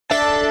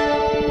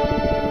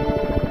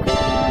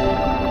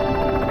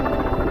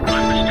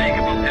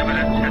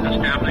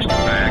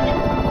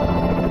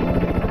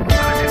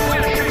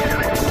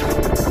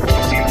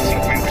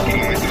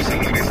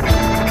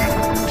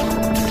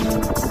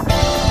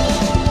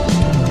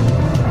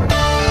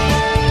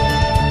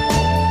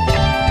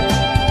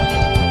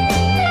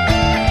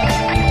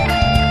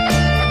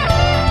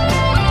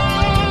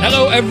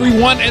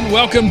everyone, and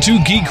welcome to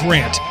Geek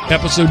Rant,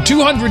 episode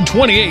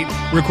 228,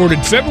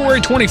 recorded February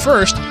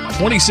 21st,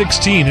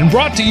 2016, and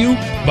brought to you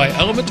by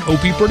Element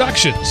OP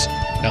Productions,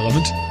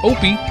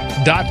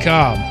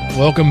 elementop.com.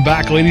 Welcome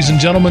back, ladies and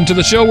gentlemen, to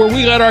the show where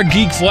we let our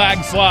geek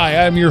flag fly.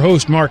 I'm your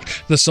host, Mark,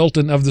 the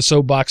Sultan of the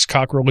Soapbox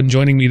Cockerel, and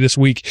joining me this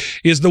week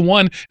is the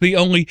one, the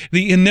only,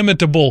 the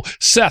inimitable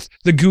Seth,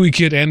 the Gooey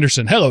Kid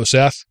Anderson. Hello,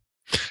 Seth.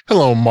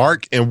 Hello,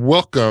 Mark, and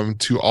welcome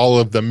to all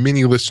of the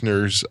many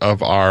listeners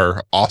of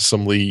our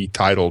awesomely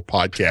titled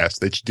podcast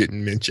that you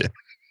didn't mention.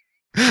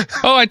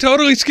 Oh, I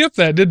totally skipped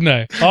that, didn't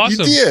I?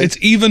 Awesome. You did. It's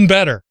even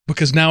better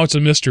because now it's a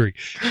mystery.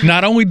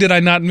 Not only did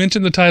I not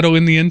mention the title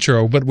in the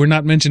intro, but we're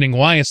not mentioning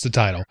why it's the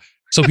title.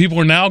 So people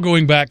are now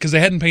going back because they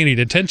hadn't paid any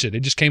attention.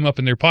 It just came up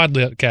in their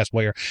podcast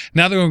player.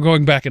 Now they're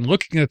going back and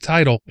looking at the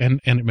title,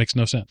 and it makes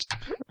no sense.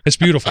 It's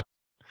beautiful.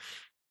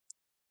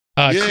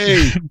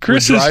 Yay,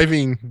 Chris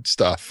driving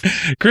stuff.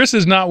 Chris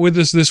is not with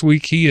us this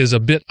week. He is a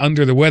bit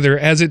under the weather,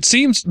 as it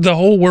seems the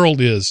whole world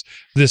is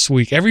this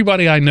week.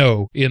 Everybody I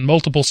know in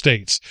multiple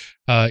states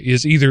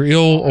is either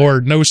ill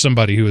or knows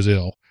somebody who is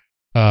ill.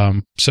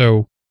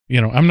 So,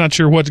 I'm not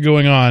sure what's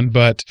going on,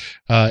 but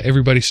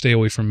everybody stay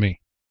away from me.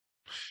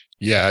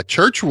 Yeah,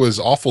 church was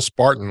awful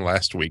Spartan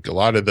last week. A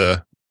lot of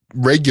the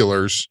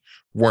regulars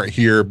weren't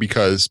here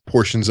because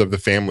portions of the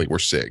family were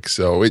sick.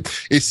 So it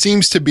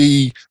seems to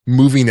be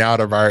moving out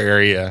of our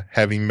area,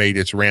 having made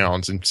its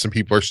rounds, and some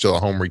people are still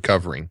at home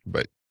recovering.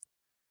 But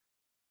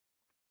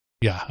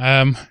yeah,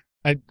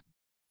 I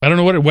don't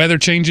know what weather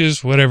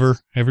changes, whatever.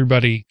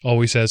 Everybody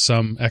always has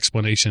some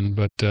explanation,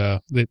 but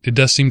it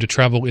does seem to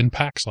travel in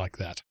packs like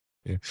that.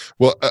 Yeah.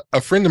 Well,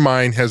 a friend of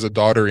mine has a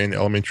daughter in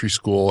elementary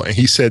school, and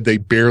he said they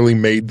barely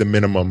made the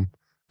minimum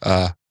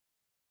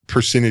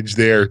percentage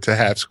there to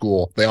have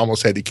school. They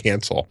almost had to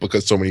cancel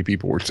because so many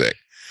people were sick.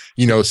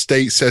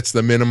 State sets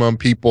the minimum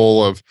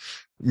people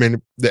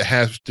that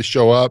have to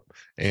show up,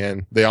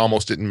 and they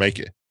almost didn't make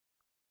it.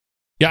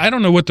 Yeah, I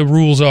don't know what the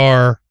rules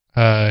are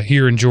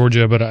here in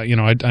Georgia, but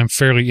I'm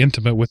fairly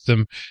intimate with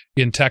them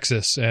in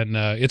Texas, and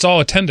it's all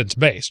attendance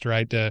based,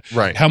 right?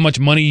 Right. How much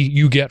money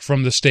you get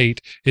from the state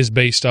is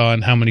based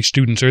on how many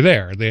students are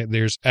there.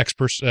 There's X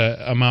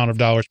amount of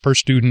dollars per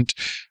student,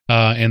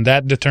 and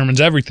that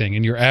determines everything.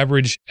 And your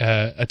average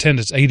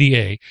attendance,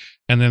 ADA,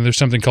 and then there's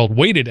something called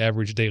weighted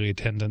average daily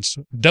attendance,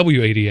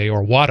 WADA,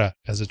 or WADA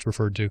as it's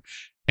referred to.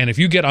 And if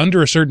you get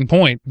under a certain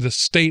point, the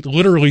state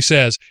literally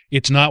says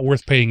it's not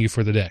worth paying you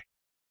for the day.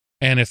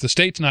 And if the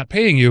state's not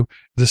paying you,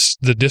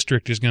 the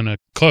district is going to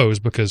close,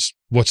 because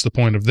what's the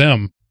point of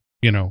them,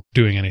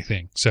 doing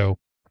anything? So,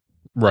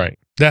 right,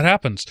 that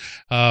happens.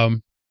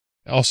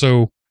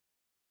 Also,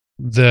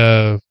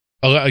 the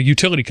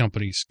utility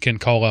companies can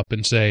call up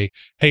and say,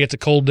 "Hey, it's a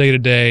cold day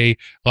today.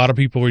 A lot of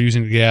people are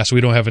using the gas.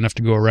 We don't have enough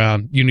to go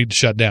around. You need to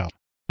shut down."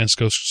 And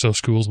so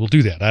schools will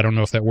do that. I don't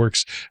know if that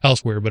works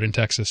elsewhere, but in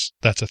Texas,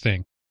 that's a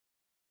thing.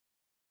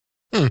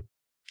 I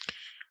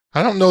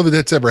don't know that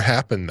that's ever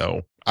happened,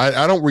 though.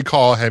 I don't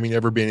recall having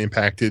ever been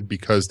impacted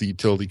because the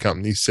utility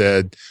company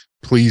said,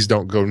 "Please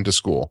don't go into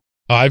school."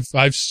 I've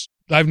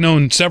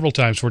known several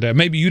times for that.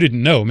 Maybe you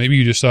didn't know. Maybe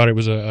you just thought it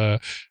was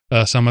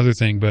some other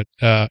thing. But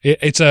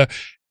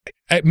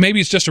maybe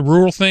it's just a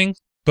rural thing.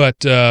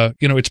 But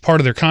it's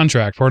part of their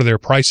contract, part of their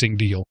pricing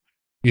deal,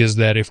 is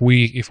that if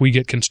we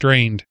get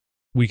constrained,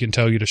 we can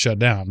tell you to shut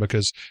down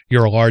because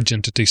you're a large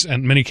entity.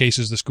 And in many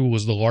cases, the school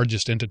is the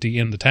largest entity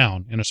in the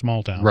town, in a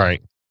small town.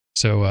 Right.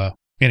 So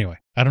anyway,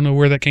 I don't know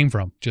where that came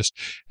from. Just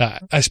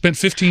I spent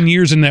 15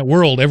 years in that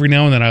world. Every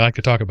now and then I like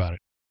to talk about it.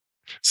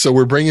 So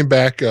we're bringing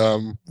back,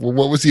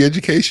 what was the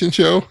education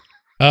show?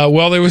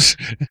 Well, it was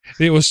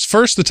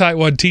first the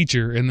Tightwad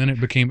Teacher, and then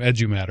it became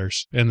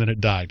EduMatters, and then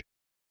it died.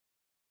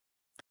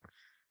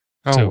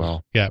 Oh, so,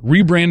 well. Yeah,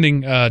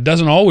 rebranding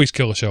doesn't always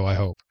kill a show, I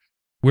hope.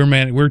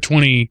 We're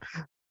 28.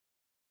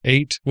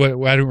 I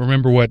don't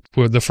remember what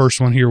the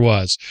first one here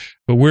was,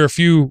 but we're a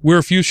few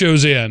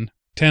shows in,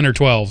 10 or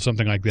 12,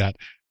 something like that.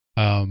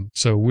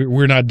 So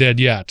we're not dead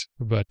yet,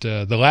 but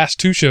the last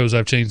two shows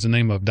I've changed the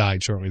name of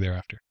died shortly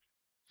thereafter.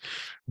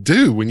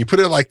 Dude, when you put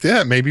it like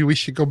that, maybe we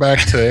should go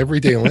back to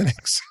Everyday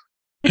Linux.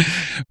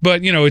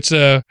 But it's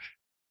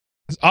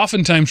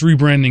oftentimes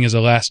rebranding is a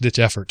last ditch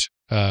effort.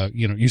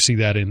 You see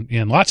that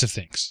in lots of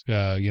things.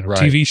 Right.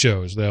 TV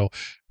shows, they'll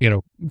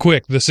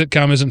quick, the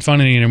sitcom isn't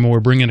funny anymore,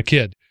 bring in a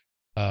kid.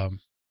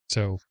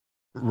 So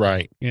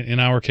right. In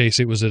our case,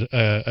 it was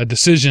a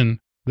decision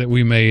that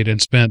we made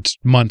and spent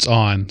months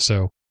on.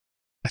 So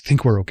I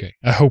think we're okay.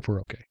 I hope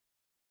we're okay.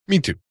 Me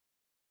too.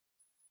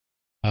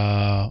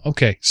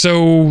 Okay.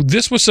 So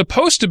this was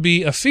supposed to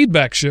be a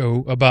feedback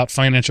show about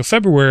Financial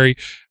February,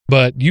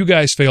 but you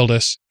guys failed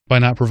us by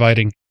not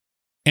providing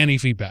any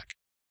feedback.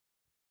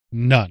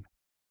 None.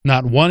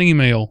 Not one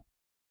email.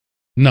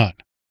 None.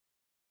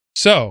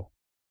 So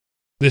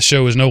this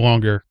show is no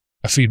longer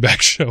a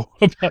feedback show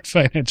about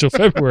Financial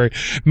February.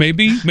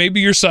 Maybe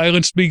your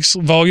silence speaks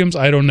volumes.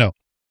 I don't know.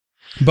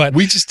 But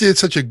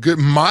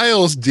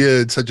Miles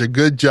did such a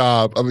good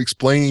job of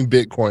explaining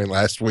Bitcoin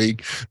last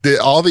week that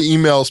all the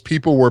emails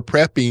people were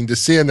prepping to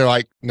send, they're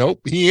like, nope,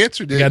 he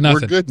answered it.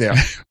 We're good now.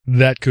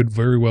 That could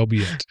very well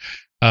be it.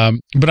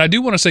 But I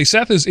do want to say,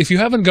 Seth is, if you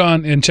haven't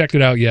gone and checked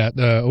it out yet,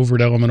 over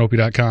at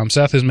elementop.com,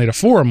 Seth has made a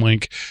forum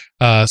link,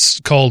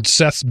 called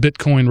Seth's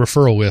Bitcoin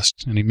Referral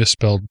List. And he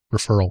misspelled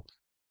referral,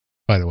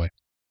 by the way.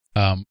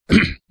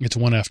 It's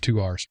 1F,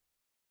 2 R's.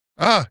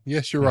 Ah,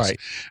 yes, you're right.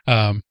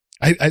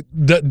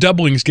 The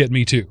doublings get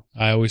me too.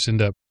 I always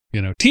end up,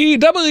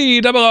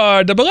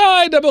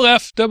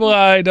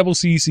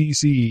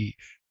 TEERRRFIICCC.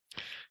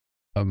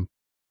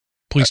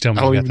 Please tell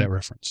me you got that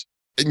reference.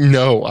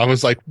 No, I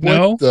was like,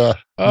 what no?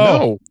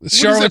 No.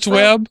 Charlotte's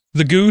Web,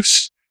 The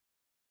Goose.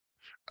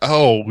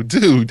 Oh,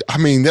 dude. I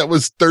mean, that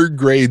was 3rd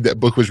grade.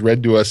 That book was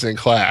read to us in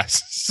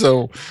class.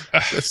 So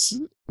that's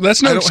no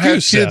excuse. I don't have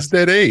kids Seth.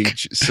 that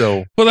age.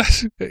 So, well,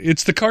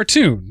 it's the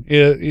cartoon.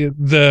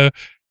 The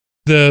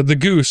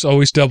goose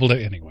always doubled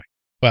it anyway.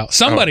 Well,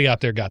 somebody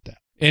out there got that.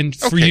 And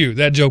for you,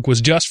 that joke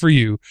was just for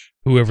you,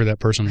 whoever that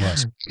person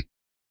was.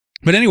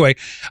 But anyway,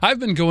 I've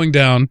been going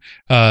down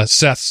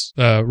Seth's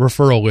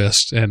referral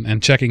list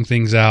and checking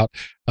things out,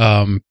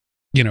 often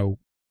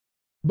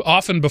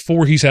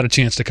before he's had a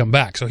chance to come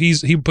back. So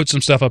he put some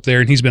stuff up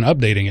there and he's been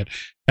updating it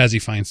as he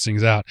finds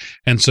things out.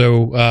 And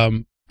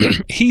so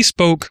he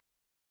spoke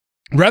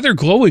rather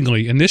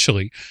glowingly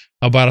initially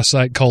about a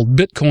site called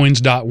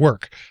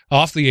bitcoins.work.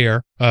 Off the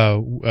air,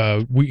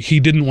 he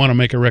didn't want to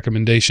make a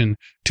recommendation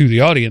to the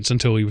audience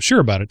until he was sure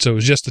about it. So it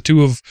was just the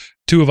two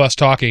of us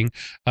talking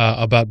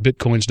about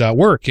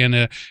bitcoins.work.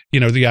 And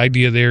the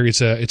idea there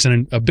is it's a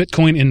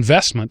Bitcoin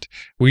investment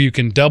where you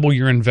can double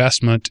your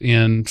investment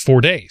in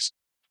 4 days.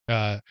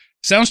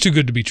 Sounds too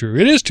good to be true.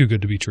 It is too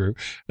good to be true.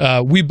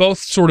 We both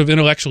sort of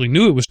intellectually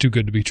knew it was too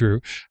good to be true.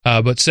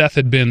 But Seth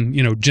had been,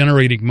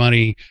 generating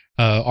money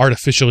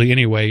artificially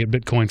anyway at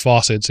Bitcoin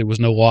faucets. It was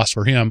no loss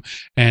for him.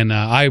 And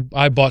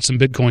I bought some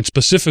Bitcoin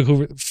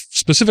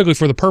specifically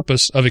for the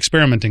purpose of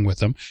experimenting with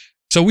them.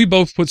 So we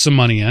both put some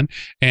money in,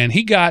 and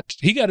he got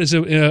his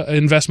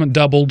investment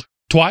doubled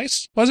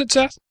twice. Was it,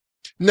 Seth?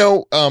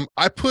 No,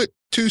 I put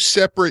 2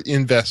 separate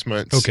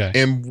investments. Okay.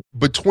 And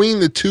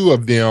between the 2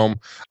 of them,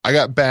 I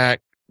got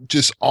back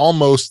just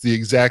almost the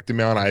exact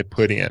amount I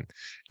put in.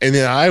 And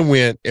then I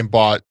went and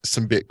bought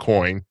some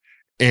Bitcoin,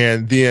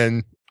 and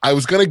then I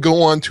was going to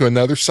go on to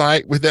another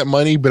site with that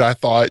money, but I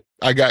thought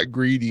I got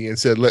greedy and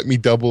said, let me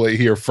double it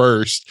here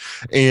first.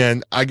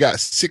 And I got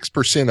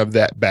 6% of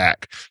that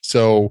back.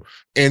 So,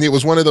 and it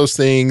was one of those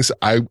things,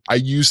 I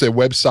used a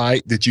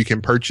website that you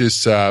can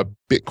purchase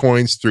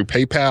Bitcoins through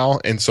PayPal.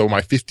 And so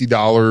my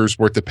 $50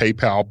 worth of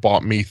PayPal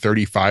bought me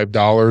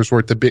 $35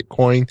 worth of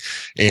Bitcoin.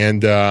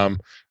 And,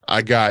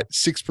 I got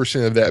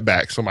 6% of that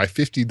back. So my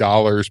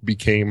 $50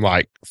 became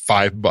like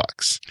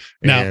 $5.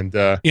 Now, and,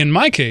 in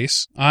my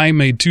case, I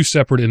made 2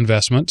 separate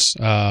investments,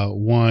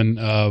 one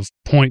of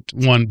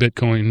 0.1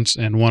 Bitcoins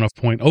and one of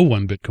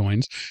 0.01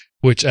 Bitcoins,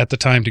 which at the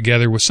time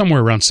together was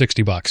somewhere around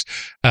 $60.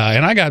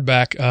 And I got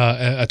back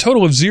a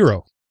total of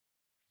 0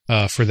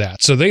 for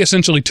that. So they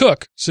essentially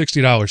took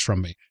 $60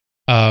 from me.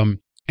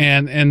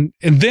 And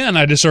then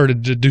I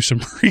decided to do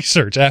some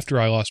research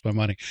after I lost my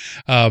money.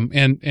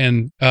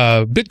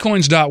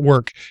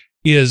 Bitcoins.work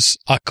is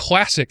a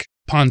classic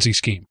Ponzi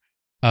scheme.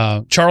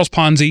 Charles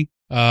Ponzi,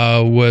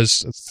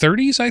 was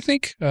 30s, I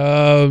think.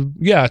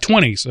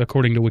 20s,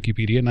 according to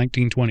Wikipedia,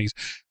 1920s.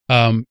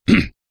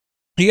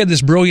 He had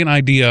this brilliant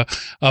idea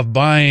of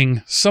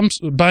buying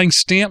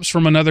stamps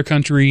from another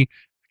country.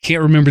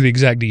 Can't remember the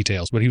exact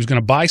details, but he was going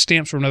to buy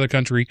stamps from another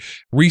country,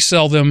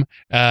 resell them,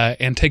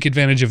 and take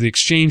advantage of the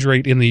exchange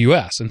rate in the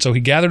U.S. And so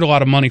he gathered a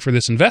lot of money for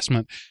this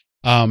investment,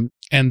 and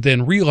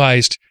then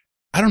realized,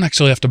 I don't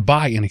actually have to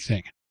buy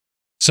anything.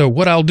 So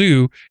what I'll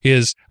do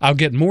is I'll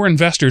get more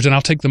investors, and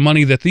I'll take the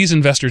money that these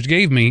investors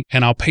gave me,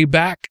 and I'll pay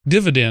back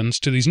dividends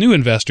to these new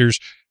investors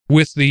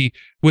with the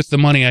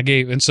money I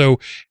gave. And so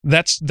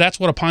that's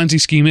what a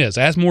Ponzi scheme is.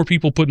 As more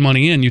people put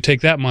money in, you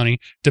take that money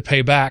to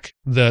pay back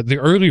the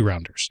early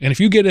rounders. And if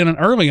you get in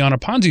early on a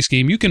Ponzi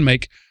scheme, you can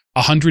make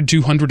 100,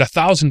 200,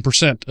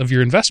 1,000% of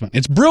your investment.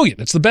 It's brilliant.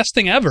 It's the best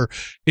thing ever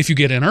if you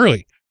get in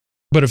early.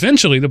 But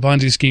eventually the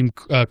Ponzi scheme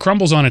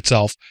crumbles on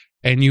itself,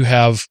 and you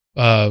have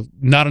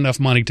not enough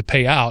money to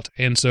pay out.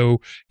 And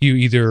so you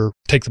either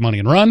take the money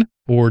and run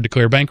or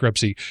declare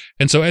bankruptcy.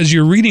 And so as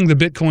you're reading the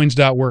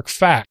Bitcoins.work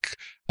FAQ,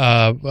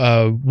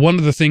 one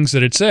of the things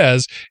that it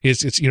says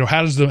is, it's,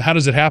 how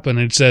does it happen?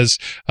 And it says,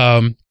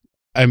 I'm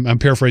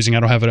paraphrasing,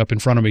 I don't have it up in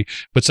front of me,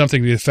 but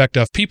something to the effect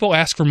of, people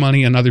ask for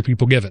money and other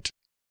people give it.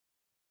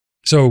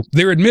 So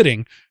they're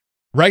admitting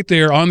right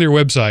there on their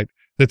website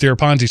that they're a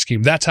Ponzi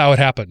scheme. That's how it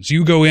happens.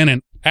 You go in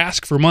and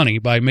ask for money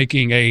by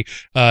making an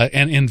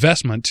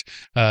investment,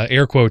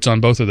 air quotes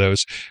on both of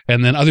those,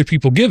 and then other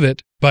people give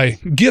it,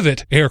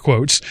 air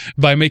quotes,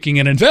 by making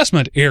an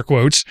investment, air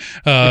quotes,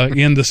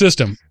 in the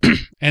system.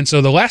 And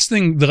so the last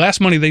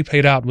money they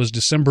paid out was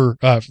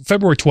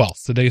February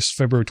 12th. The day is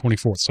February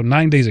 24th. So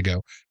 9 days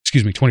ago,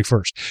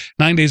 21st.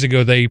 9 days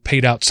ago, they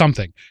paid out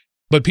something.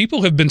 but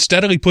people have been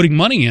steadily putting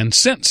money in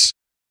since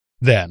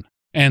then.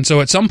 And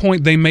so at some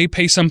point they may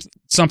pay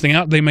something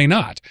out, they may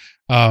not.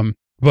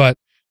 But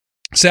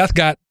Seth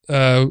got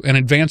an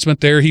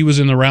advancement there. He was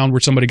in the round where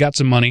somebody got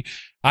some money.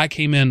 I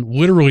came in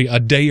literally a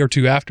day or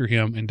two after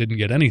him and didn't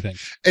get anything.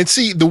 And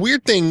see, the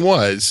weird thing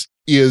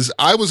is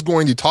I was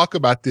going to talk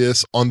about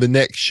this on the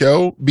next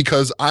show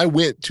because I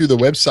went to the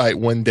website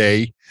one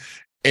day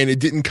and it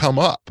didn't come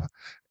up.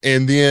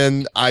 And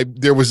then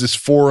there was this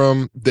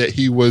forum that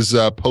he was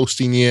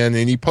posting in,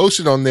 and he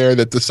posted on there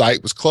that the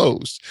site was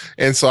closed.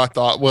 And so I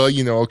thought, well,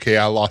 okay,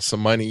 I lost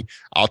some money.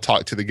 I'll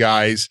talk to the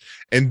guys.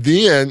 And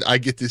then I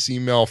get this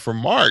email from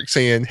Mark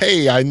saying,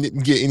 hey, I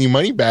didn't get any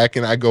money back.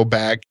 And I go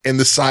back and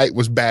the site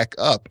was back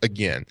up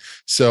again.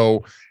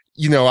 So,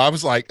 I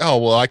was like, oh,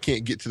 well, I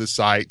can't get to the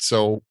site.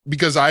 So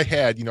because I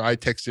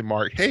texted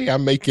Mark, hey, I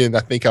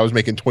think I was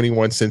making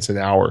 21 cents an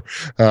hour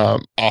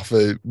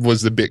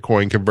was the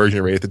Bitcoin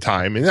conversion rate at the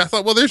time. And I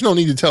thought, well, there's no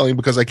need to tell him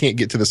because I can't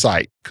get to the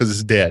site because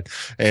it's dead.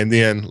 And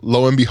then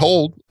lo and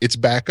behold, it's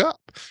back up.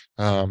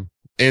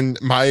 And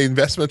my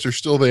investments are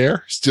still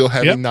there, still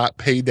having not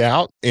paid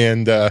out.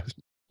 And,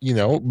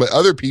 but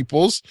other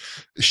people's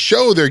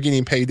show they're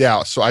getting paid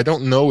out. So I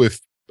don't know if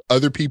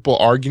other people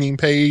are getting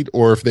paid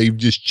or if they've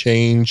just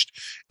changed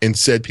and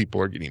said people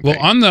are getting paid. Well,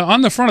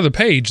 on the front of the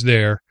page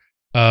there,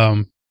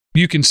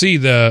 you can see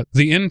the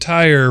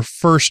entire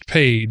first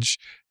page.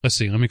 Let's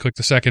see, let me click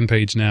the second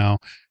page now.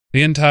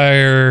 The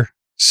entire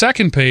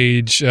second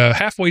page,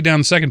 halfway down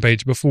the second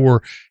page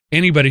before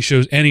anybody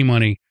shows any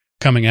money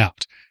coming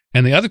out.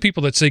 And the other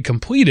people that say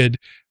completed,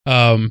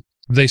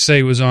 they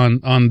say was on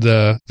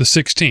the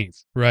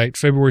 16th, right?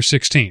 February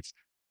 16th.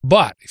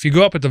 But if you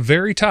go up at the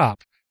very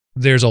top,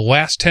 there's a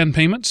last 10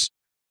 payments.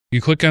 You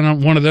click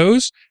on one of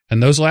those,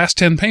 and those last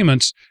 10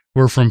 payments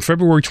were from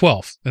February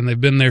 12th, and they've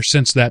been there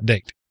since that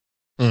date.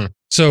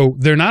 So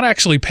they're not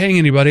actually paying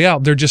anybody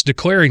out. They're just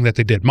declaring that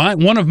they did.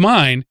 One of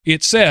mine,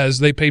 it says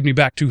they paid me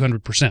back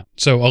 200%.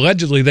 So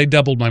allegedly they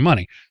doubled my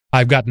money.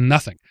 I've gotten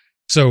nothing.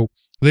 So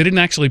they didn't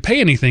actually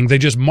pay anything. They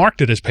just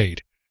marked it as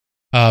paid.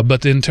 The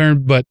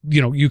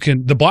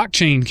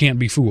blockchain can't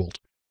be fooled.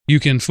 You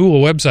can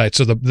fool a website.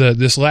 So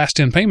this last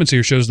 10 payments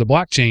here shows the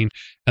blockchain,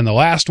 and the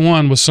last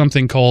one was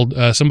somebody called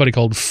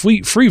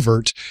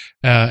Freevert,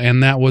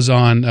 and that was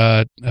on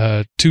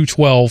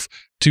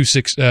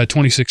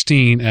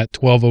 2/12/2016 at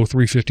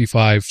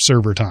 12:03:55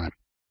 server time.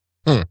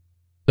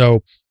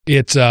 So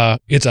it's a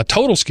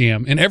total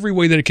scam in every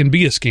way that it can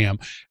be a scam.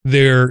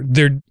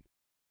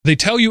 They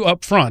tell you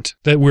up front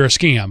that we're a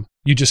scam.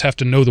 You just have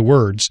to know the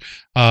words,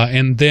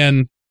 and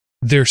then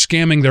they're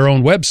scamming their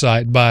own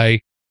website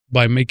by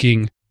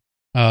making.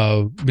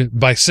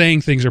 By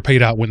saying things are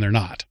paid out when they're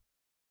not.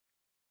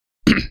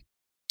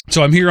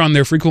 So I'm here on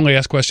their frequently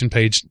asked question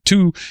page.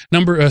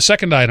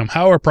 Second item,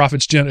 how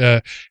profits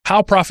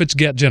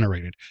get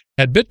generated.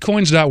 At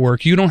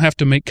bitcoins.work, you don't have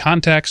to make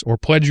contacts or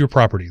pledge your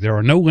property. There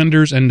are no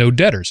lenders and no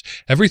debtors.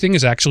 Everything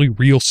is actually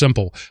real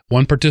simple.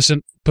 One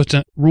participant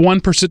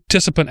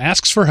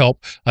asks for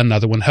help,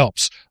 another one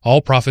helps.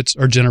 All profits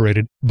are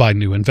generated by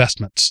new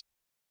investments.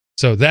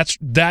 So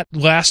that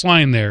last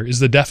line there is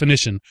the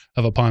definition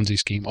of a Ponzi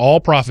scheme. All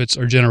profits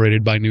are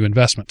generated by new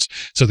investments.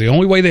 So the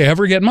only way they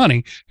ever get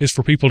money is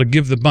for people to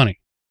give the money.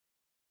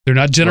 They're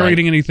not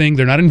generating anything.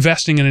 They're not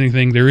investing in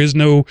anything. There's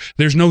no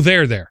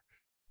there.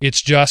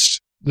 It's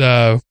just,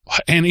 and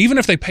even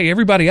if they pay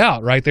everybody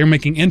out, right, they're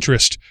making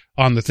interest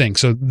on the thing.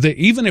 So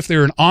even if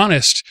they're an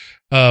honest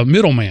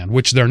middleman,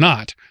 which they're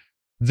not,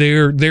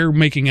 they're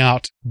making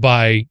out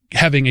by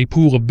having a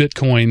pool of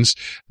Bitcoins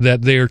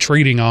that they're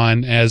trading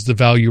on as the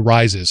value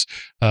rises,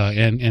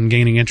 and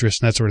gaining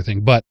interest and that sort of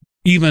thing. But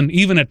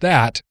even at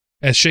that,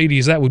 as shady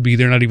as that would be,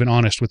 they're not even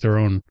honest with their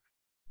own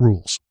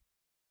rules.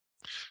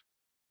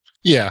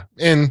 Yeah.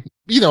 And,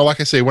 like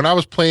I say, when I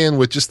was playing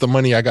with just the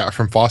money I got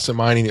from faucet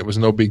mining, it was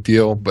no big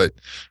deal, but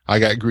I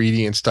got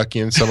greedy and stuck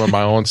in some of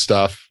my own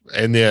stuff.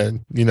 And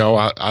then,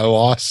 I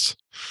lost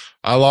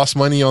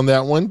money on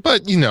that one,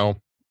 but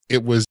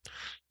it was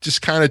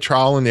just kind of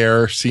trial and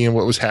error, seeing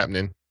what was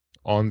happening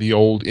on the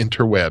old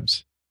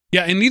interwebs.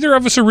 Yeah. And neither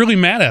of us are really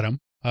mad at him,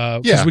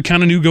 because we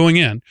kind of knew going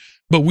in,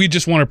 but we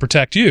just want to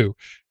protect you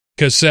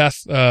because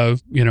Seth,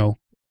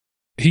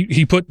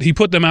 he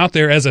put them out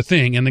there as a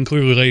thing and then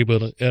clearly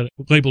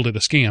labeled it a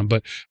scam.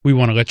 But we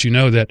want to let you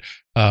know that,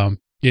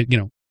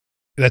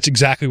 that's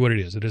exactly what it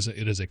is. It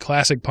is a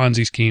classic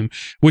Ponzi scheme,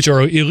 which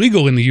are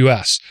illegal in the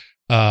U.S.,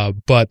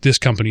 but this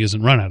company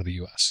isn't run out of the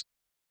U.S.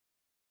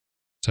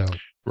 So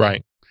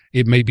right.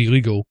 It may be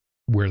legal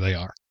where they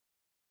are.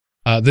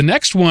 The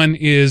next one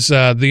is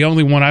the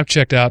only one I've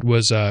checked out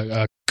was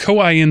CoinCE.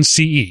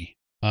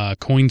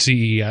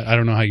 CoinCE. I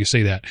don't know how you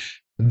say that.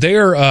 They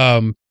are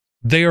an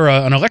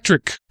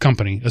electric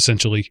company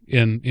essentially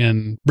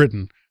in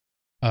Britain,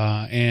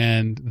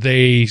 and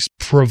they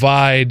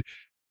provide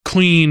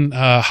clean,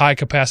 high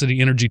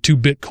capacity energy to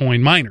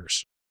Bitcoin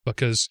miners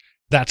because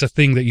that's a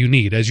thing that you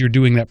need as you're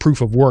doing that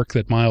proof of work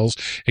that Miles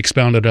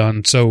expounded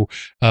on so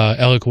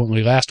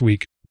eloquently last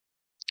week.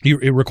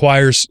 it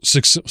requires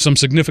some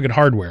significant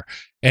hardware.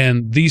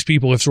 And these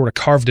people have sort of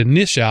carved a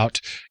niche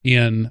out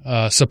in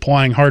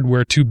supplying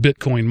hardware to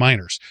Bitcoin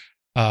miners.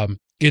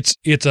 It's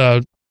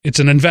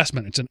an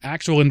investment. It's an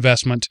actual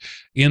investment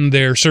in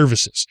their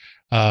services.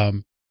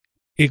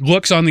 It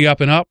looks on the up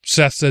and up.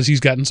 Seth says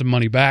he's gotten some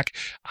money back.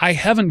 I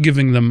haven't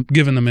given them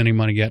any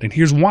money yet, and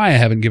here's why I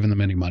haven't given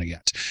them any money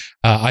yet.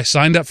 I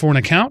signed up for an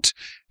account,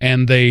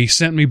 and they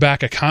sent me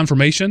back a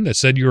confirmation that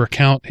said your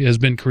account has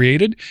been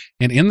created,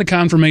 and in the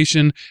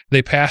confirmation,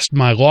 they passed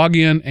my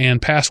login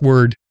and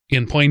password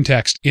in plain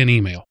text in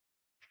email.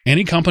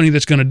 Any company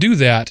that's going to do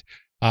that,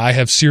 I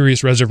have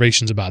serious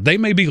reservations about. They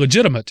may be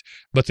legitimate,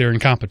 but they're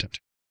incompetent,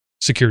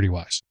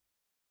 security-wise.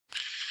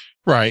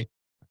 Right.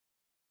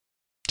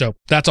 So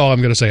that's all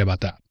I'm going to say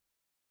about that.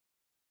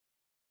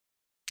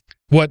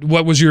 What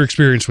was your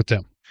experience with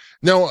them?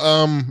 No,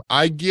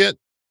 I get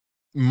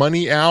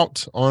money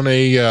out on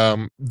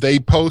they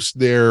post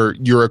your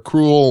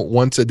accrual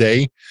once a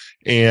day.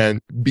 And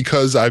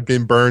because I've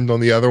been burned on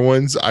the other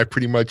ones, I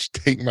pretty much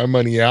take my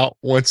money out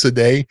once a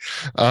day.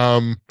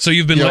 So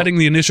you've been letting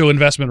the initial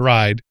investment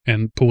ride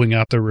and pulling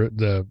out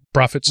the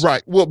profits?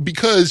 Right. Well,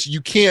 because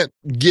you can't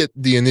get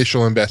the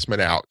initial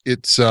investment out.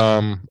 It's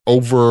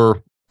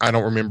over, I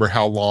don't remember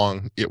how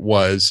long it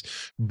was,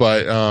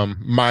 but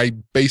my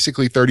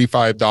basically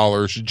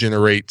 $35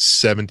 generates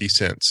 70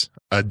 cents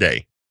a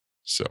day.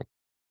 So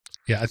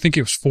yeah, I think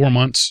it was 4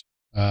 months.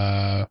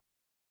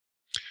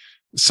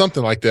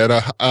 Something like that.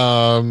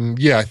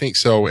 Yeah, I think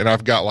so. And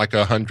I've got like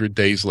 100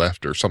 days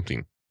left or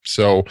something.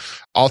 So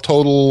I'll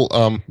total,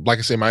 like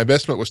I say, my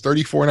investment was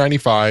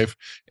 $34.95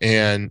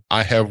 and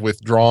I have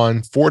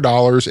withdrawn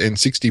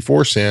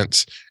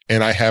 $4.64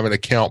 and I have an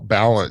account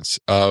balance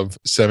of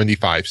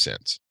 75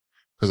 cents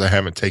because I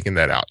haven't taken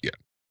that out yet.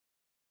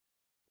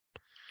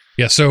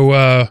 Yeah. So,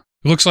 it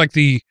looks like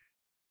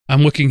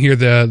I'm looking here,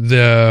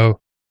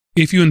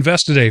 if you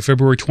invest today,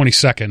 February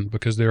 22nd,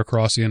 because they're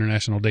across the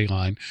international date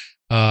line,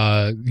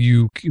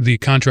 the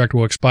contract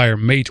will expire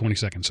May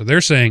 22nd. So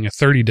they're saying a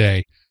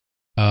 30-day,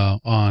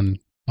 on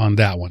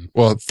that one.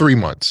 Well, 3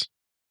 months.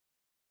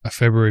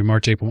 February,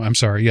 March, April. I'm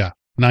sorry. Yeah.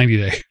 90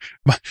 day.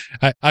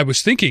 I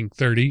was thinking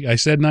 30. I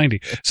said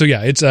 90. So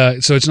yeah, it's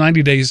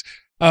 90 days.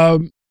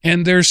 And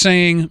they're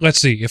saying, let's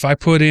see, if I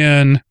put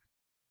in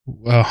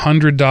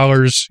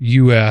 $100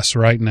 US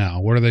right now,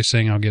 what are they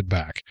saying I'll get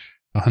back?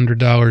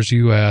 $100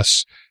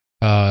 US,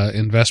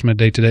 investment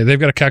day today. They've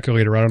got a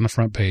calculator right on the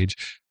front page.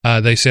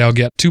 They say I'll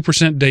get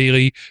 2%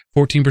 daily,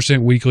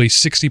 14% weekly,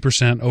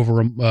 60%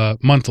 over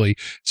monthly.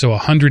 So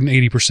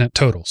 180%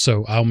 total.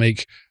 So I'll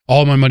make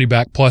all my money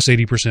back plus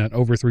 80%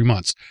 over 3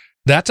 months.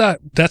 That's a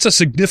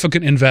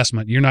significant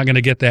investment. You're not going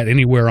to get that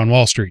anywhere on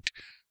Wall Street.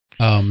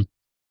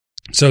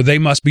 So they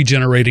must be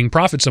generating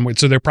profit somewhere.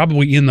 So they're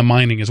probably in the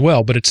mining as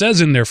well. But it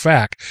says in their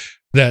FAQ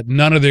that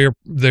none of their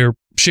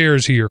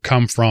shares here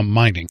come from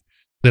mining,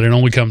 that it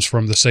only comes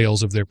from the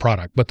sales of their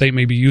product. But they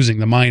may be using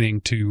the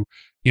mining to,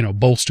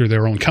 bolster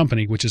their own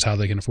company, which is how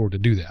they can afford to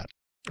do that.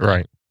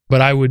 Right.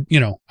 But I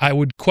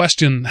would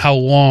question how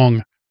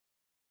long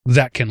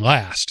that can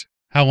last.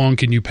 How long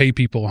can you pay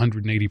people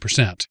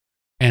 180%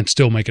 and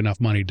still make enough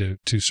money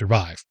to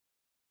survive?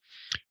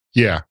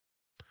 Yeah.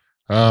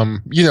 I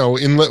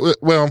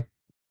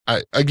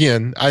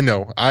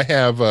know I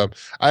have,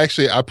 I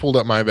pulled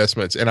up my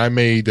investments and I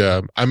made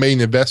an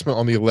investment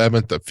on the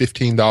 11th of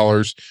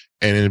 $15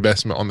 and an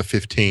investment on the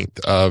 15th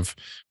of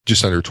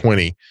just under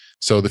 20.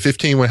 So the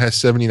 15 one has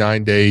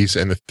 79 days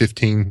and the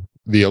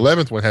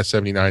 11th one has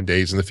 79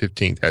 days and the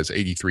 15th has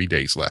 83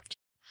 days left.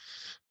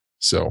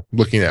 So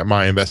looking at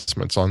my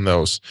investments on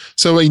those.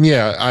 So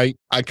yeah,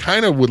 I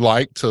kind of would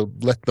like to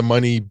let the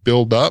money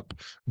build up,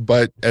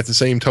 but at the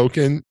same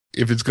token,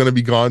 if it's going to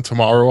be gone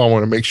tomorrow, I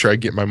want to make sure I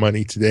get my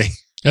money today.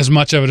 As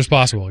much of it as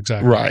possible.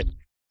 Exactly. Right.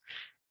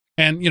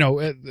 And,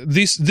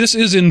 this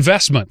is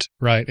investment,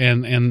 right?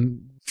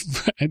 And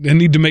I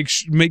need to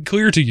make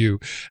clear to you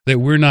that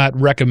we're not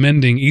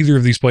recommending either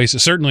of these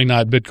places, certainly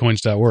not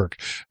bitcoins.org.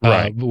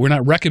 Right. But we're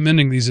not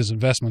recommending these as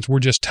investments. We're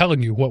just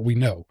telling you what we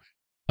know.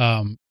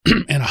 And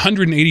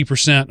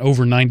 180%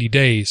 over 90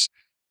 days,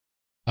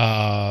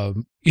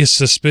 is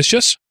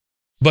suspicious,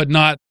 but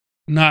not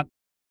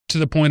to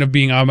the point of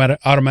being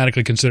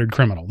automatically considered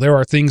criminal. There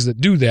are things that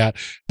do that,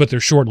 but they're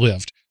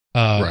short-lived.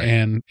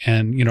 Right.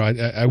 And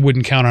I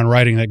wouldn't count on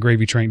riding that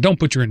gravy train. Don't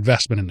put your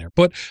investment in there.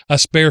 Put a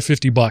spare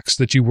 $50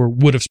 that you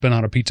would have spent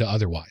on a pizza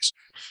otherwise.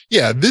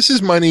 Yeah, this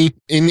is money,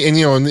 and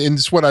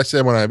it's what I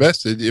said when I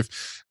invested.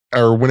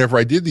 Whenever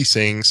I did these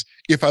things,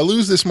 if I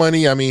lose this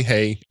money, I mean,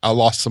 hey, I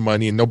lost some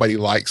money, and nobody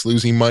likes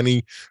losing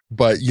money.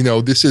 But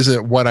this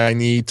isn't what I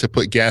need to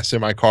put gas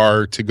in my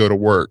car to go to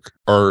work,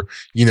 or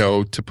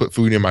to put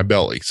food in my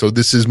belly. So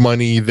this is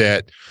money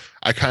that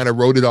I kind of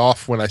wrote it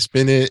off when I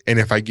spent it, and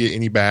if I get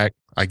any back,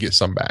 I get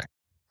some back.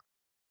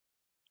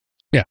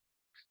 Yeah.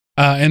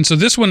 And so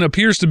this one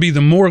appears to be the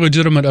more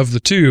legitimate of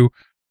the two,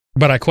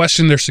 but I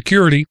question their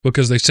security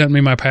because they sent me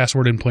my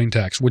password in plain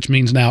text, which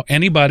means now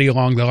anybody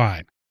along the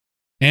line,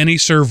 any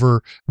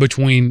server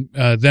between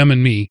them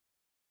and me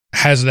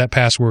has that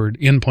password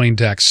in plain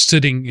text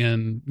sitting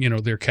in,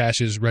 their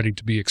caches ready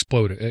to be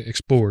exploited.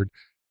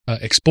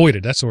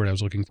 That's the word I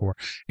was looking for.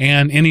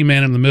 And any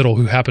man in the middle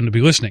who happened to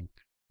be listening.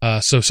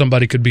 So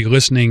somebody could be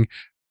listening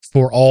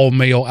for all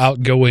mail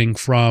outgoing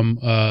from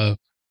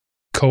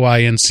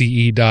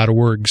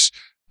coince.org's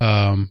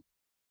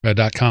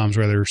 .com's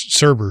rather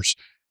servers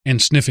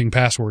and sniffing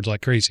passwords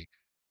like crazy.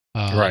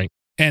 Right.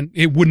 And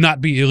it would not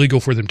be illegal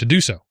for them to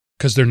do so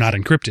because they're not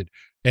encrypted,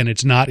 and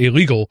it's not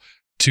illegal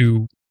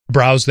to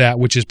browse that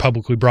which is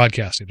publicly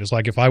broadcasted. It's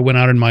like if I went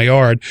out in my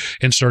yard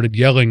and started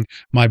yelling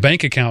my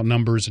bank account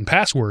numbers and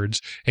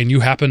passwords, and you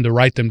happened to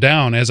write them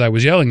down as I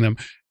was yelling them,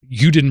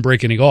 you didn't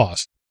break any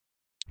laws.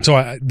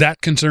 So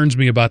that concerns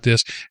me about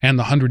this, and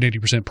the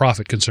 180%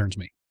 profit concerns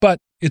me. But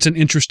it's an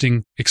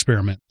interesting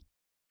experiment.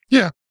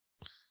 Yeah,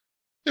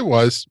 it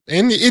was.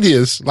 And it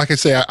is. Like I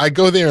say, I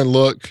go there and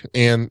look,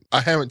 and I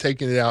haven't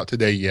taken it out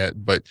today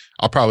yet, but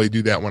I'll probably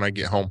do that when I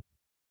get home.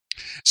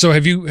 So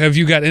have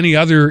you got any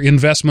other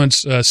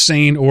investments,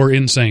 sane or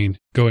insane,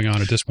 going on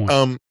at this point?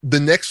 The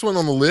next one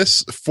on the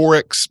list,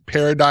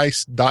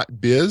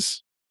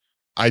 forexparadise.biz.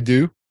 I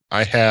do.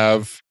 I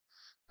have,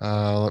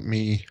 let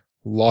me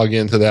log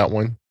into that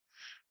one.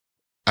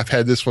 I've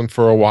had this one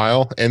for a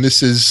while, and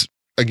this is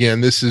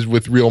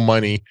with real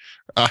money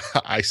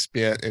I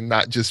spent and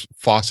not just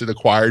Faucet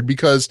acquired,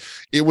 because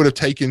it would have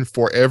taken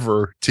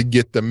forever to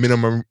get the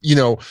minimum,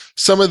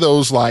 some of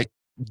those like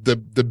the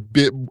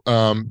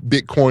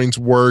Bitcoins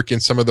work,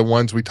 and some of the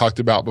ones we talked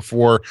about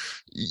before,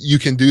 you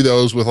can do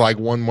those with like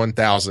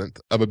 1/1000th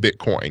of a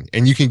Bitcoin,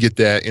 and you can get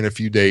that in a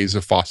few days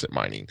of Faucet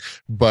mining.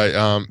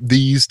 But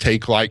these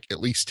take like at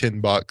least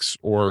 $10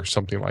 or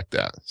something like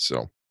that.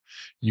 So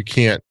you're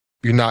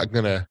not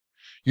gonna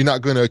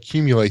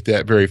accumulate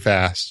that very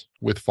fast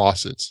with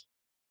faucets.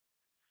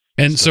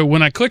 And so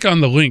when I click on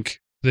the link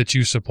that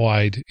you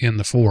supplied in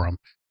the forum,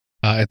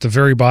 at the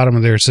very bottom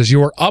of there, it says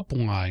your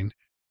upline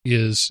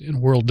is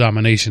in World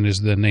Domination is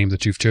the name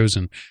that you've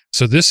chosen.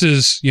 So this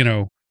is,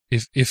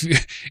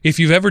 if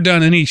you've ever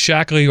done any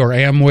Shackley or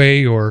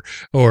Amway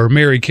or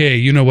Mary Kay,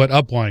 you know what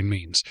upline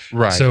means.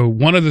 Right. So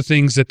one of the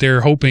things that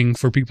they're hoping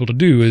for people to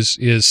do is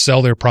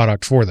sell their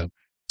product for them.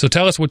 So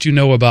tell us what you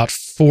know about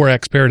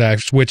Forex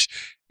Paradise, which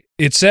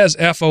it says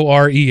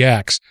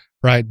Forex,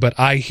 right? But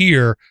I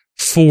hear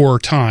 4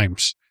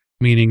 times,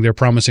 meaning they're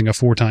promising a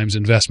 4 times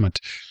investment.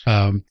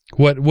 Tell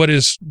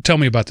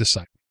me about this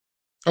site.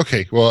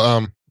 Okay.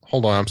 Well,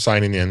 hold on. I'm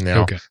signing in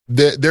now. Okay.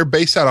 They're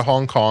based out of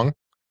Hong Kong.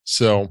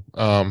 So,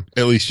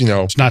 at least,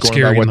 it's not going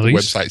scary by what in the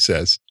least. website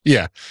says.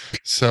 Yeah.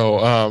 So,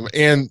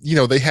 and,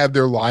 they have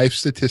their live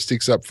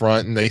statistics up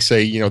front, and they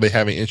say, they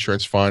have an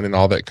insurance fund and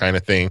all that kind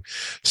of thing.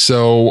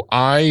 So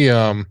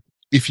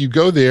if you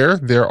go there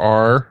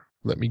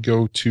let me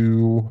go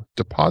to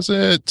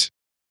deposit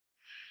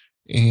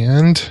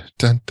and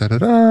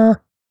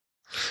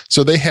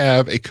So they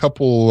have a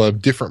couple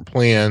of different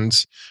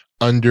plans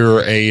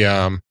under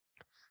a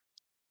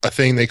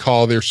thing they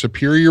call their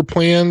superior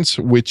plans,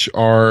 which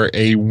are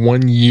a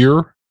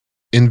 1-year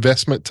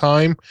investment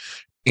time.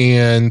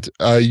 And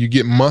you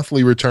get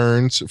monthly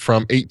returns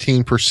from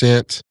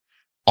 18%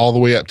 all the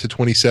way up to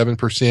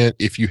 27%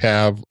 if you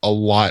have a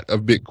lot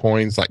of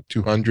Bitcoins, like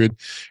 200.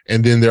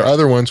 And then there are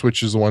other ones,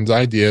 which is the ones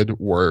I did,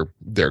 were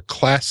they're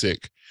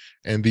classic.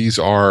 And these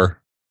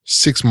are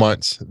 6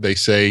 months, they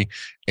say,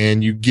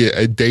 and you get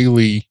a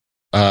daily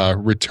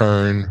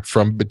return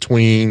from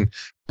between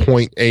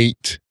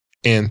 0.8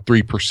 and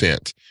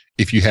 3%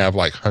 if you have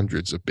like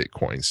hundreds of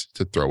Bitcoins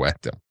to throw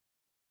at them.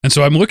 And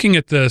so I'm looking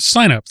at the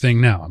sign up thing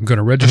now. I'm going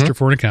to register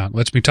for an account.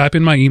 Lets me type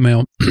in my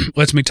email.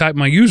 Lets me type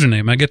my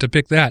username. I get to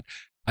pick that.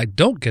 I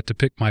don't get to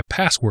pick my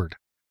password.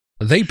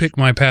 They pick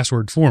my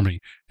password for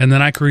me. And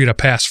then I create a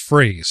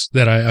passphrase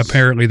that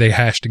apparently they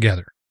hash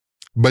together.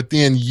 But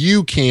then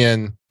you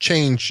can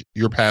change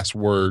your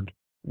password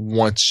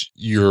once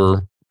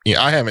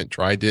I haven't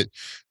tried it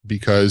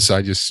because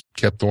I just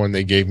kept the one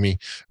they gave me.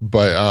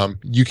 But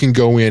you can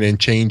go in and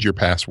change your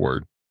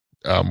password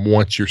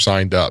once you're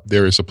signed up.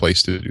 There is a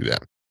place to do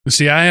that.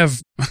 See, I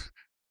have,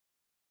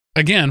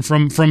 again,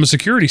 from a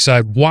security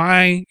side,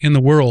 why in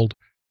the world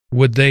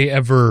would they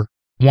ever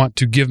want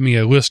to give me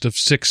a list of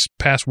 6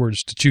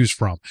 passwords to choose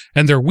from?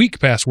 And they're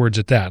weak passwords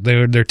at that.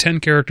 They're 10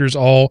 characters,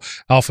 all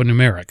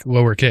alphanumeric,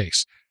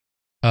 lowercase.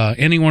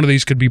 Any one of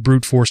these could be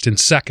brute forced in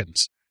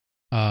seconds.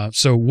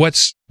 So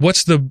what's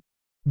the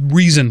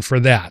reason for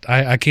that?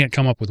 I can't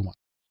come up with one.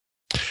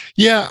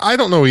 Yeah, I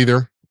don't know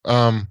either.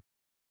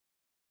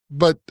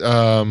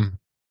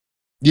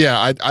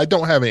 Yeah, I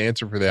don't have an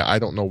answer for that. I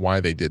don't know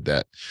why they did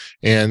that.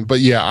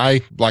 But yeah,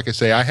 like I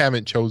say, I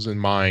haven't chosen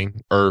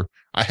mine, or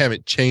I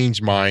haven't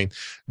changed mine.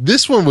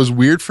 This one was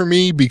weird for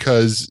me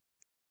because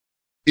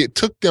it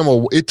took them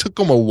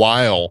a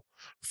while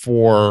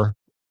for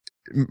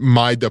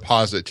my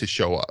deposit to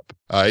show up.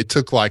 It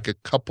took like a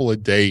couple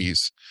of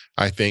days,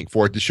 I think,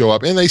 for it to show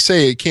up. And they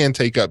say it can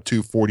take up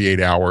to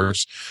 48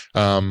 hours.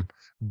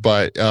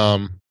 But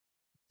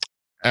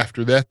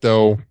after that,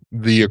 though,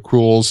 the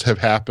accruals have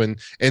happened,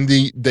 and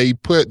they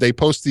post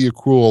the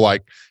accrual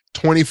like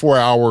 24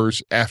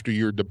 hours after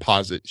your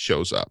deposit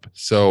shows up.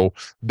 So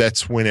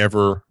that's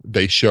whenever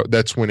they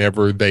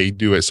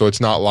do it. So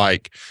it's not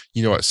like,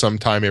 at some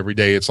time every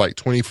day. It's like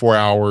 24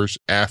 hours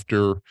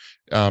after,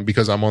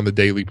 because I'm on the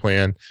daily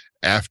plan,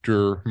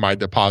 after my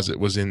deposit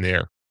was in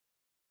there.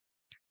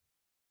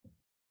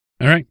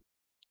 All right.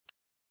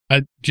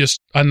 Just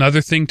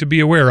another thing to be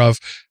aware of.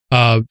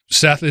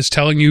 Seth is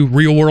telling you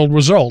real world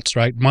results,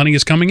 right? Money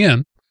is coming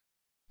in.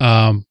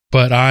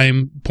 But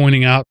I'm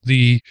pointing out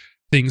the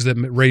things that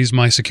raise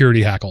my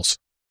security hackles.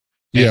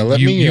 Yeah,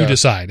 you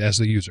decide as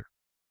the user.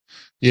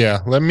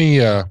 Yeah, let me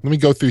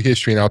go through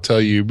history and I'll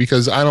tell you,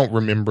 because I don't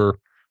remember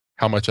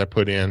how much I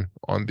put in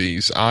on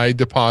these. I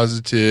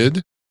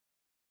deposited.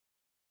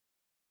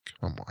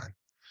 Come on.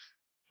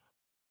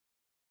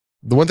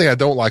 The one thing I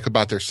don't like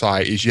about their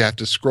site is you have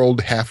to scroll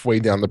halfway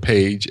down the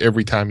page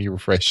every time you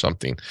refresh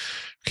something.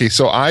 Okay,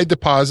 so I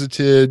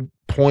deposited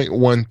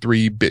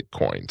 0.13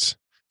 Bitcoins.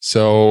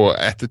 So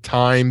at the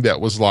time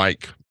that was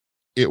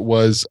it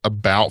was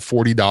about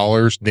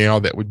 $40. Now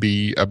that would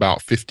be about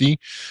 $50.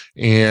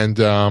 And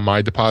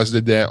I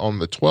deposited that on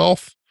the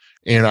 12th,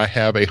 and I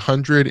have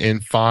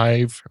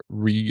 105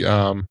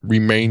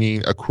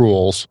 remaining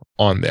accruals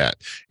on that.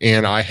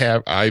 And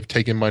I've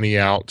taken money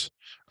out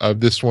of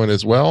this one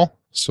as well.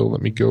 So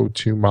let me go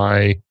to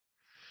my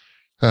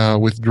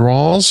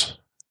withdrawals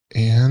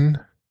and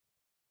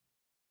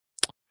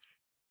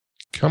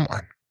come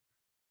on.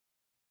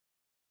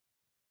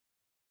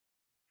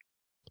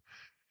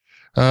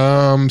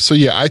 So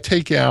yeah, I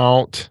take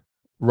out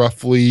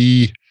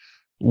roughly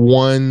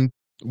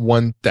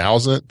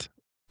 1/1000th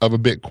of a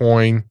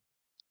Bitcoin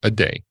a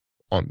day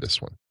on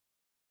this one.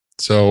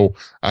 So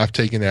I've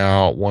taken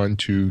out 1,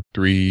 2,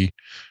 3,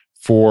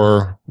 4,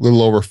 a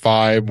little over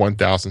 5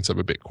 1/1000ths of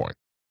a Bitcoin.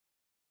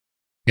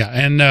 Yeah.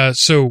 And,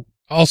 so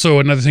also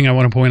another thing I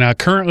want to point out,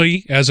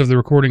 currently, as of the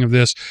recording of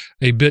this,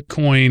 a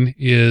Bitcoin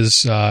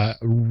is,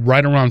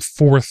 right around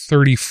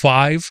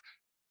 $435,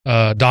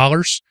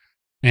 dollars.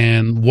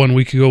 And 1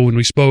 week ago when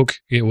we spoke,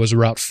 it was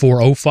around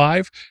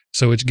 405.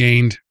 So it's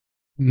gained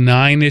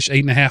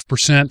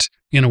 8.5%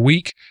 in a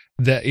week.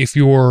 That if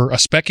you're a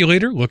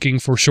speculator looking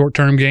for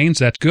short-term gains,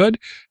 that's good.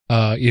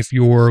 If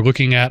you're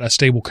looking at a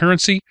stable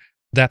currency,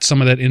 that's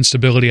some of that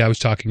instability I was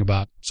talking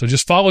about. So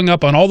just following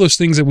up on all those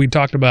things that we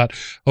talked about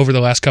over the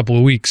last couple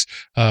of weeks,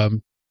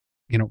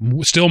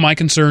 still my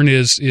concern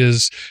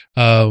is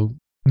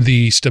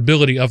the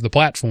stability of the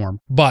platform.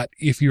 But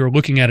if you're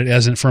looking at it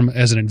as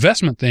an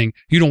investment thing,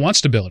 you don't want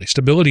stability.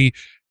 Stability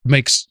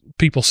makes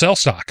people sell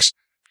stocks.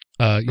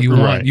 You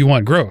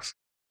want growth.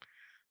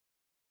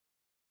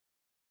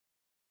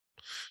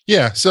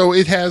 Yeah. So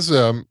it has,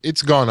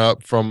 it's gone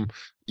up from,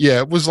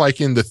 it was like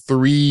in the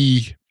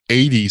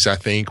 380s, I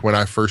think, when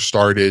I first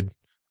started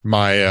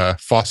my,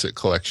 faucet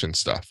collection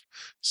stuff.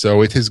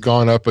 So it has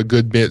gone up a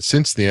good bit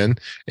since then.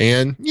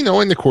 And,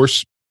 and of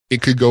course,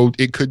 it could go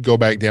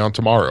back down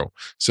tomorrow.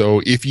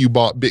 So if you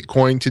bought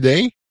Bitcoin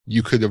today,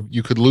 you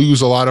could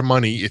lose a lot of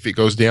money if it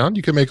goes down.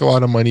 You could make a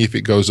lot of money if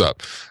it goes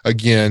up.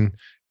 Again,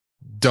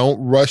 don't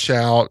rush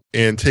out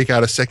and take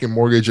out a second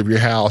mortgage of your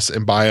house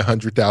and buy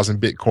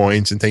 100,000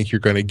 Bitcoins and think you're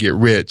going to get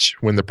rich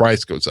when the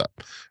price goes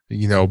up,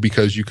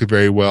 because you could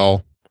very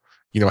well,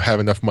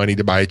 have enough money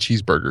to buy a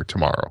cheeseburger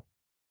tomorrow.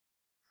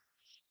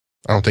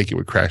 I don't think it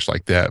would crash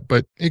like that,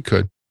 but it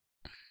could.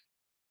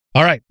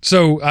 All right.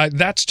 So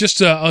that's just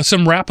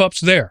some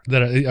wrap-ups there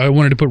that I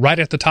wanted to put right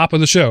at the top of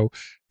the show,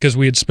 because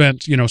we had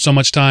spent, so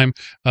much time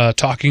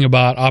talking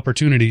about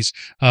opportunities.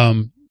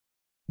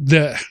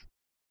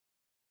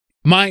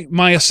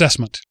 My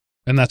assessment,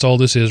 and that's all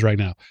this is right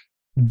now,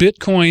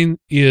 Bitcoin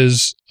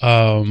is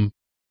the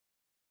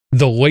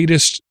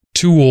latest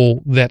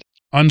tool that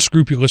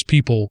unscrupulous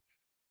people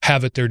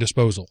have at their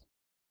disposal.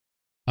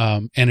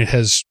 And it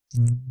has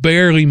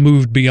barely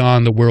moved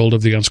beyond the world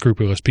of the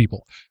unscrupulous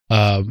people.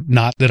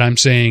 Not that I'm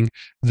saying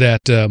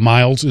that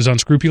Miles is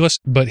unscrupulous,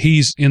 but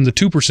he's in the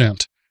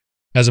 2%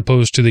 as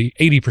opposed to the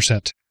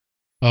 80%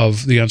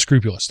 of the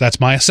unscrupulous. That's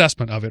my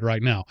assessment of it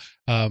right now.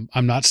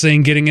 I'm not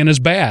saying getting in is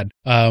bad,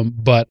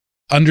 but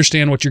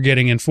understand what you're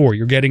getting in for.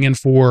 You're getting in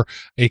for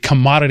a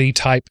commodity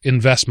type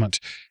investment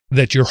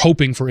that you're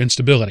hoping for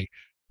instability.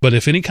 But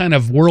if any kind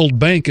of World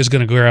Bank is going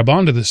to grab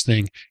onto this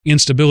thing,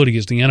 instability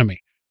is the enemy.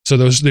 So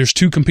there's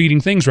two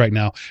competing things right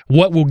now.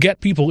 What will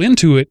get people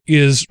into it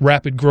is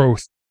rapid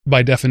growth,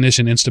 by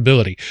definition,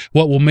 instability.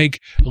 What will make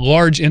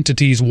large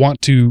entities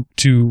want to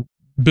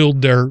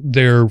build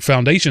their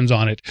foundations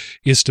on it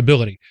is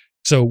stability.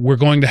 So we're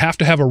going to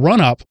have a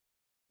run up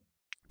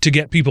to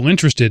get people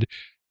interested.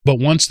 But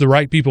once the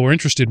right people are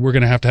interested, we're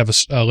going to have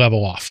a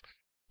level off.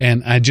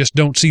 And I just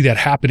don't see that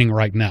happening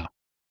right now.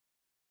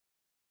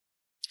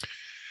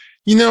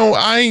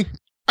 I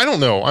don't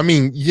know. I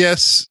mean,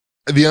 yes,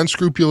 the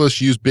unscrupulous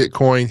use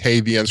Bitcoin. Hey,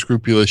 the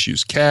unscrupulous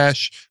use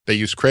cash. They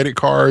use credit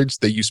cards.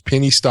 They use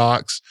penny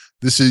stocks.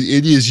 This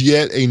is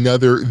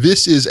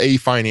a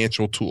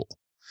financial tool.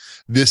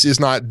 this is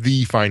not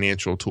the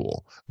financial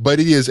tool, but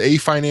it is a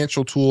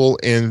financial tool.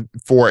 And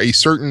for a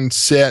certain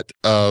set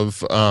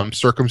of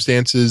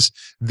circumstances,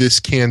 this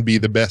can be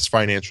the best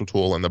financial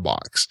tool in the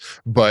box.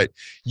 But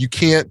you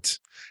can't,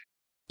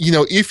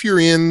 if you're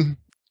in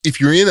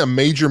a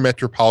major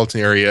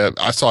metropolitan area,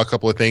 I saw a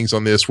couple of things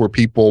on this where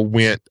people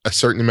went a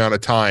certain amount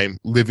of time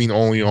living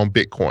only on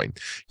Bitcoin.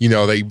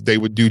 They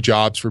would do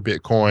jobs for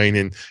Bitcoin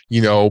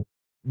and,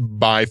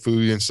 buy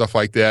food and stuff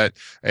like that.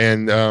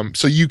 And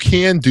so you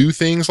can do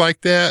things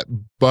like that.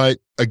 But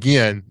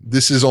again,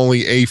 this is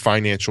only a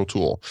financial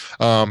tool.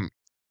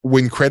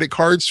 When credit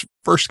cards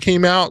first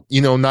came out,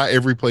 not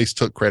every place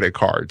took credit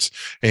cards.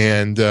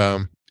 And,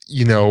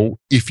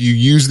 if you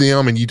use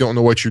them and you don't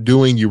know what you're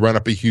doing, you run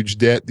up a huge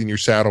debt, then you're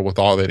saddled with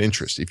all that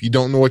interest. If you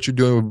don't know what you're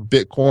doing with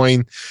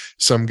Bitcoin,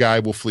 some guy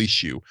will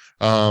fleece you.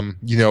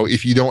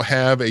 If you don't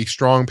have a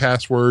strong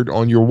password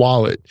on your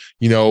wallet,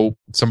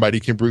 somebody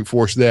can brute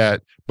force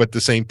that. But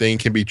the same thing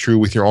can be true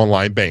with your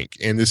online bank.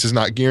 And this is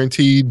not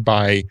guaranteed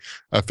by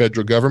a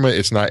federal government.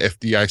 It's not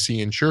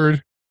FDIC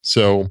insured.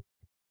 So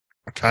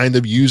kind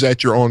of use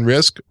at your own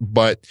risk,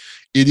 but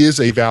it is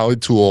a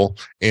valid tool.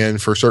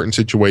 And for certain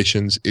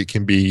situations, it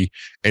can be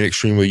an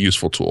extremely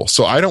useful tool.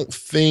 So I don't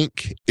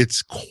think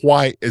it's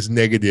quite as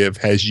negative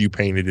as you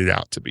painted it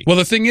out to be. Well,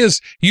 the thing is,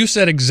 you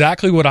said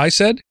exactly what I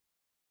said,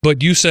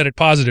 but you said it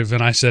positive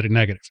and I said it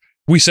negative.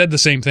 We said the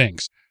same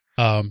things.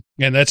 And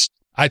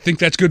I think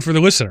that's good for the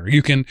listener.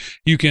 You can,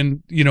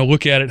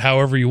 look at it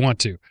however you want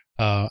to.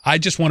 I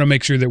just want to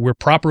make sure that we're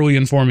properly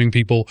informing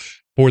people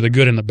for the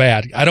good and the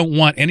bad. I don't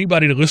want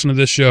anybody to listen to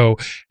this show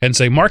and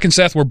say, Mark and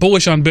Seth were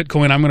bullish on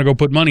Bitcoin, I'm going to go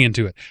put money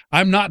into it.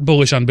 I'm not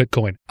bullish on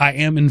Bitcoin. I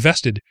am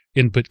invested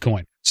in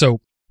Bitcoin.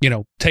 So,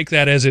 take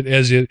that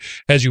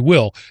as you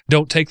will.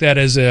 Don't take that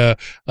as an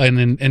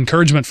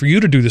encouragement for you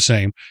to do the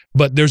same.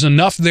 But there's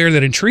enough there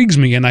that intrigues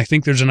me, and I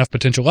think there's enough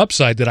potential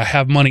upside that I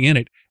have money in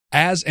it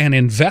as an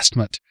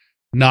investment,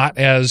 not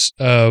as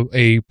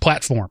a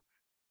platform.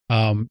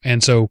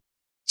 And so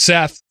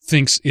Seth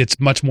thinks it's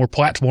much more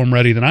platform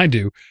ready than I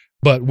do.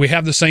 But we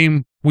said the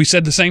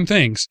same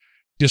things,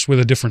 just with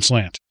a different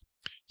slant.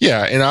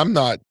 Yeah. And I'm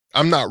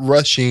not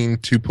rushing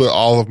to put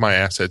all of my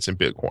assets in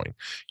Bitcoin,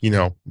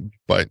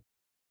 but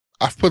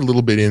I've put a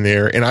little bit in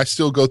there and I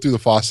still go through the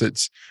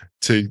faucets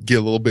to get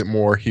a little bit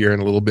more here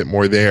and a little bit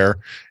more there.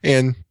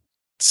 And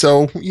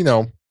so,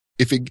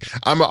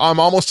 I'm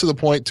almost to the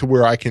point to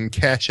where I can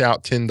cash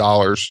out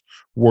 $10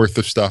 worth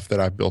of stuff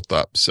that I've built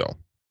up. So.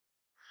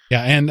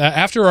 Yeah, and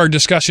after our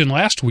discussion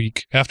last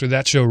week, after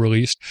that show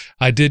released,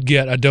 I did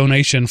get a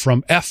donation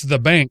from F the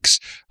Banks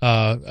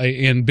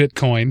in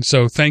Bitcoin.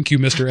 So thank you,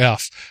 Mr.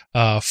 F,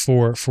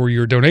 for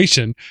your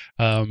donation.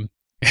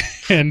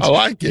 And I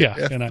like it. Yeah,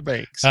 F and the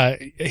Banks.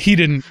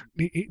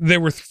 There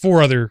were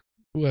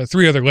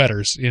three other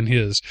letters in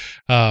his,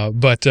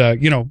 but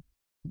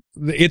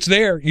it's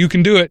there. You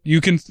can do it. You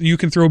can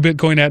throw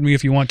Bitcoin at me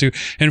if you want to.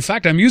 And in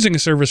fact, I'm using a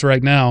service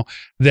right now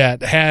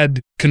that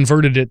had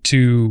converted it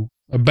to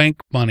a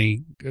bank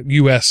money,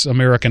 U.S.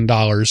 American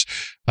dollars.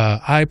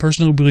 I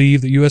personally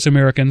believe that U.S.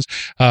 Americans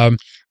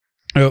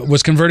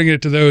was converting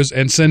it to those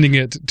and sending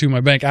it to my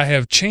bank. I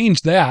have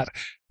changed that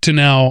to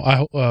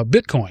now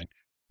Bitcoin.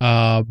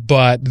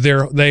 But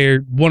they're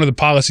one of the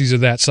policies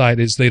of that site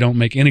is they don't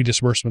make any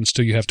disbursements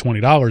till you have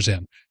 $20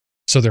 in.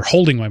 So they're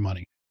holding my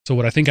money. So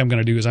what I think I'm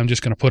going to do is I'm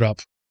just going to put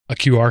up a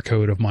QR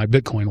code of my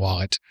Bitcoin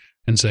wallet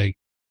and say,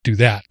 do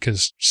that,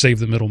 because save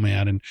the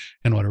middleman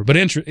and whatever. But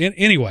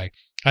anyway,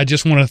 I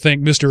just want to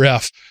thank Mr.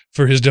 F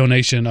for his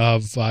donation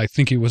of, I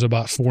think it was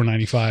about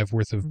 $4.95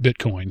 worth of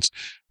Bitcoins.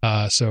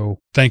 So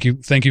thank you,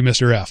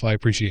 Mr. F. I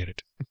appreciate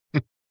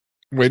it.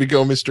 Way to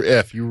go, Mr.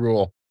 F. You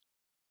rule.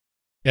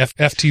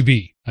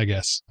 FTB, I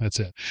guess. That's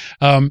it.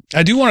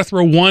 I do want to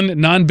throw one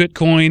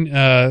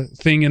non-Bitcoin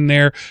thing in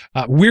there.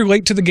 We're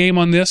late to the game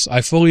on this.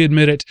 I fully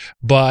admit it,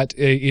 but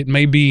it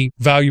may be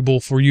valuable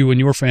for you and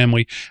your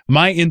family.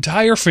 My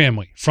entire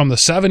family, from the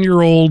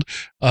 7-year-old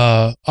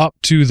up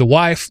to the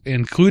wife,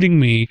 including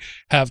me,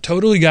 have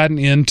totally gotten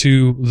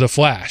into The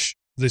Flash,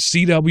 the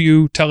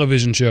CW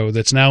television show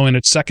that's now in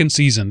its second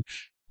season.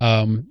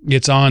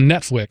 It's on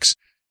Netflix,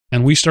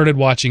 and we started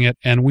watching it,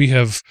 and we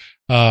have...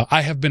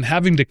 I have been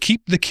having to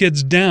keep the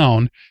kids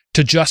down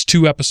to just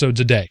 2 episodes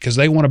a day because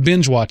they want to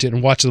binge watch it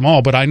and watch them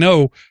all. But I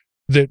know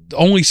that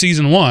only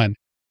season 1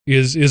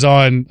 is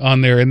on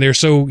there, and they're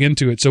so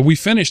into it. So we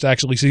finished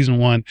actually season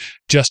 1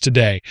 just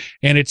today,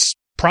 and it's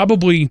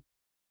probably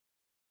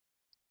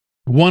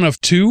one of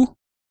 2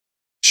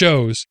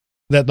 shows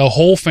that the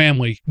whole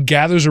family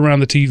gathers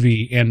around the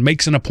TV and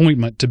makes an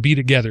appointment to be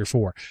together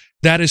for.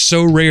 That is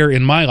so rare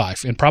in my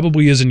life, and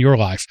probably is in your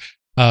life.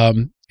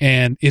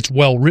 And it's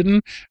well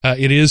written.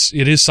 It is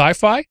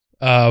sci-fi.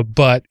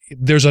 but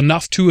there's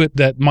enough to it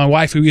that my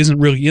wife, who isn't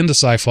really into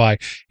sci-fi,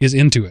 is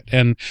into it.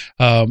 And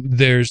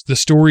there's the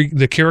story,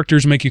 the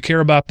characters make you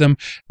care about them.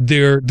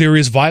 There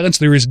is violence,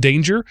 there is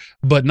danger,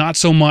 but not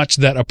so much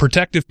that a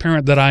protective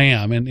parent that I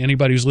am, and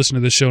anybody who's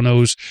listening to this show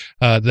knows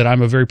that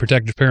I'm a very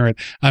protective parent,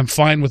 I'm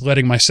fine with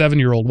letting my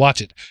 7-year-old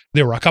watch it.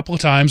 There were a couple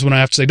of times when I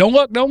have to say, don't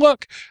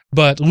look,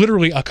 but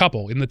literally a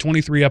couple. In the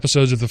 23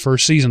 episodes of the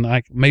first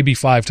season, maybe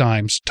 5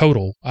 times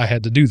total, I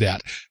had to do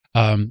that.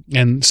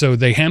 And so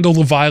they handle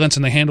the violence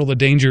and they handle the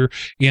danger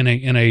in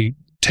a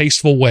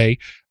tasteful way.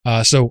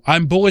 So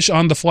I'm bullish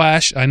on The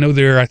Flash. I know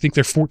I think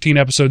they're 14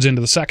 episodes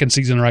into the second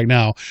season right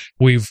now.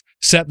 We've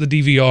set the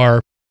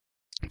DVR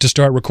to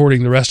start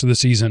recording the rest of the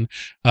season.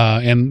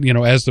 And,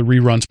 as the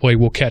reruns play,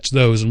 we'll catch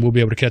those and we'll be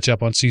able to catch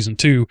up on season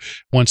 2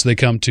 once they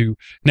come to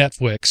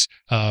Netflix.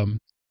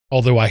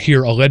 Although I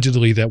hear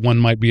allegedly that one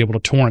might be able to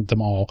torrent them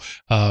all.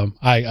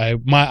 I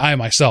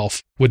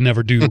myself would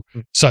never do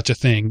such a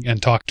thing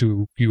and talk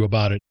to you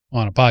about it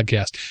on a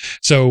podcast.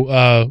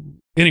 So,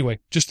 anyway,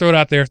 just throw it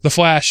out there. The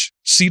Flash,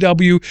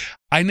 CW.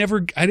 I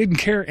didn't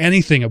care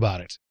anything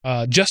about it.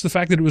 Just the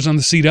fact that it was on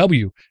the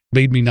CW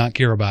made me not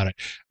care about it.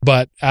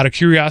 But out of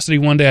curiosity,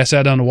 one day I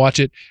sat down to watch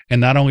it, and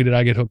not only did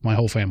I get hooked, my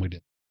whole family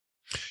did.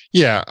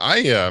 Yeah,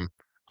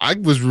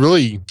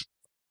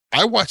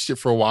 I watched it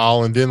for a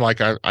while, and then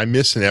I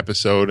missed an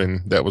episode,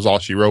 and that was all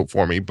she wrote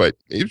for me. But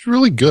it was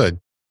really good.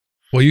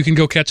 Well, you can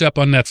go catch up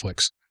on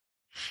Netflix.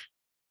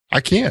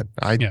 I can.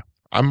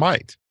 I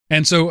might.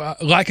 And so,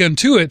 like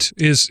unto it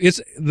is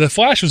The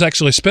Flash was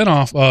actually a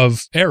spinoff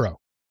of Arrow.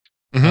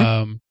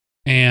 Mm-hmm.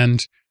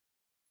 And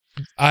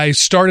I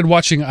started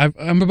watching.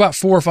 I'm about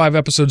 4 or 5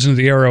 episodes into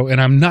the Arrow,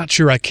 and I'm not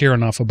sure I care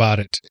enough about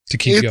it to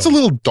keep going. It's a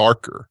little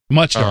darker,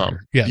 much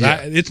darker.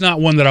 It's not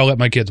one that I'll let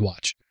my kids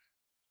watch.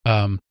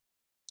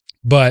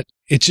 But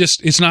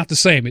it's not the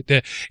same.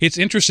 It's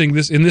interesting.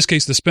 In this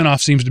case, the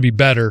spinoff seems to be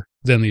better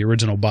than the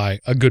original by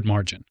a good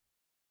margin.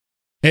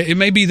 It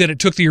may be that it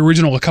took the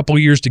original a couple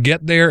of years to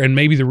get there, and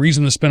maybe the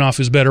reason the spinoff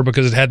is better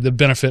because it had the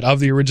benefit of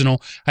the original.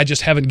 I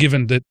just haven't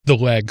given the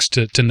legs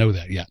to know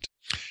that yet.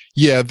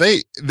 Yeah,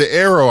 the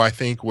Arrow, I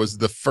think, was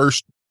the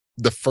first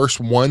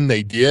one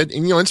they did,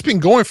 and it's been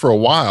going for a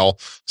while,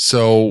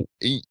 so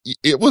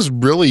it was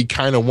really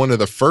kind of one of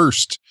the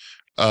first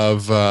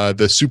of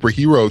the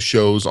superhero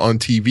shows on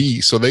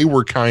TV. So they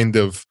were kind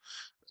of,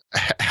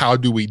 how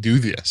do we do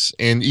this?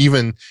 And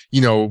even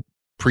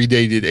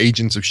predated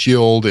Agents of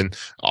S.H.I.E.L.D. and,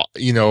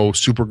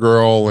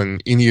 Supergirl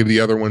and any of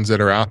the other ones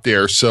that are out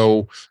there.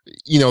 So,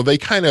 they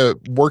kind of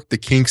work the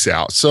kinks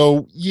out.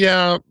 So,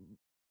 yeah,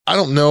 I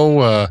don't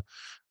know.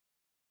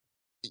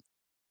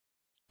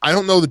 I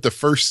don't know that the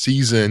first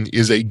season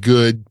is a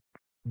good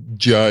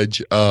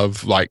judge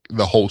of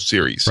the whole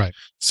series. Right.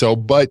 So,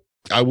 but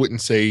I wouldn't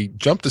say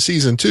jump to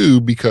season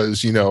 2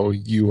 because, you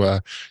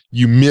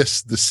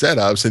miss the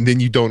setups and then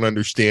you don't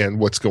understand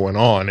what's going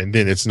on, and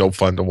then it's no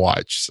fun to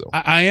watch. So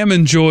I am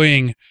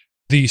enjoying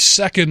the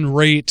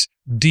second-rate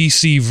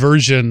DC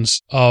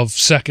versions of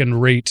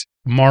second-rate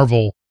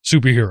Marvel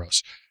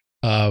superheroes.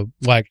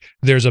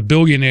 There's a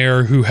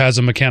billionaire who has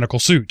a mechanical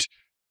suit.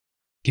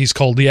 He's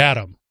called the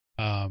Atom,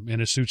 and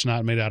his suit's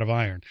not made out of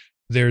iron.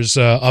 There's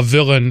a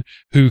villain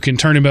who can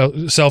turn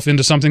himself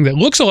into something that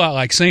looks a lot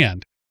like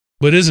sand,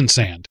 but isn't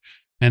sand.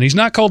 And he's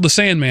not called the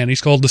Sandman, he's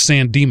called the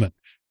Sand Demon.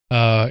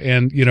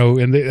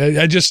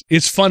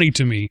 It's funny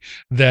to me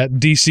that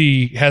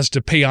DC has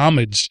to pay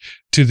homage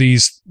to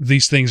these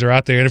things are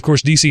out there. And of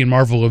course, DC and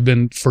Marvel have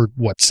been for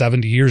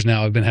 70 years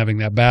now, have been having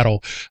that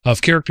battle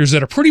of characters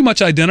that are pretty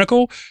much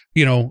identical,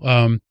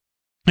 and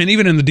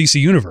even in the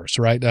DC universe,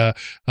 right?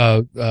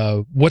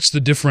 What's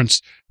the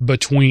difference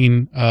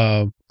between,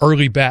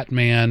 early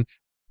Batman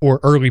or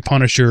early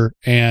Punisher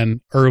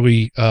and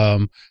early,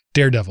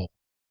 Daredevil?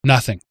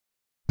 Nothing.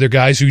 They're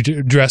guys who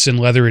dress in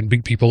leather and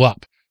beat people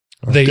up.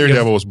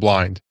 Daredevil was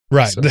blind.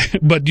 Right. So.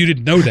 But you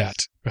didn't know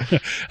that.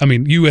 I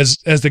mean, you as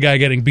the guy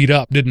getting beat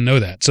up didn't know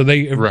that. So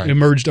they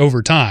emerged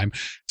over time.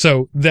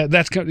 So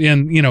that's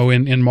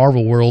in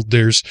Marvel world,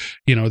 there's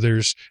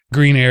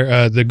Green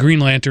the Green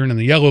Lantern and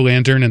the Yellow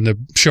Lantern and the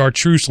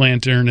Chartreuse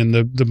Lantern and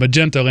the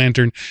Magenta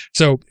Lantern.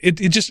 So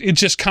it's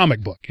just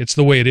comic book. It's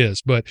the way it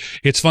is. But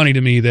it's funny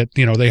to me that,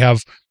 they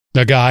have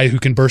a guy who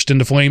can burst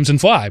into flames and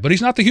fly, but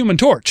he's not the Human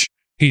Torch.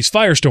 He's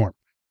Firestorm.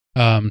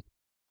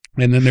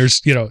 And then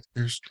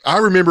I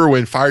remember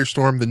when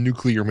Firestorm, the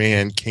Nuclear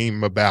Man,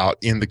 came about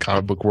in the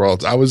comic book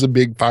world. I was a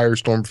big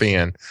Firestorm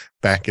fan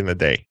back in the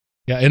day.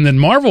 Yeah. And then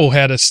Marvel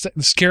had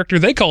this character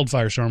they called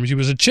Firestorm. She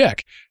was a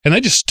chick, and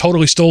they just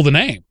totally stole the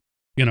name,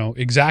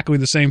 exactly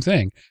the same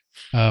thing.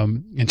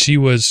 And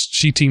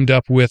she teamed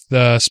up with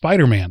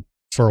Spider-Man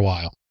for a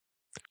while.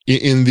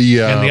 And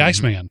the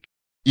Iceman.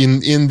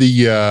 In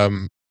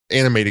the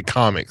animated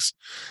comics,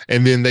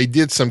 and then they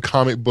did some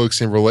comic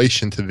books in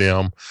relation to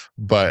them,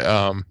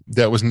 but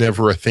that was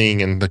never a thing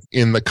in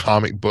the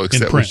comic books.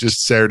 That print. Was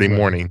just Saturday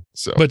morning.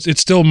 So, but it's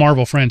still a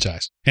Marvel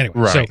franchise anyway.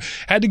 Right. So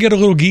had to get a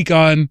little geek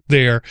on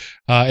there.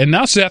 And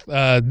now, Seth,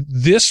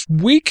 this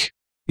week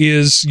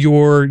is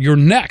your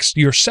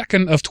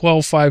second of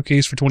 12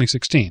 5Ks for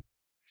 2016.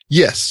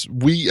 Yes,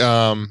 we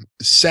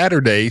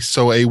Saturday,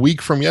 so a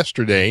week from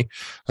yesterday,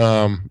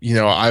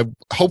 I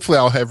hopefully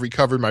I'll have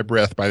recovered my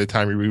breath by the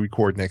time we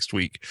record next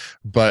week.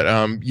 But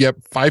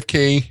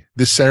 5K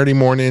this Saturday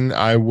morning.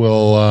 I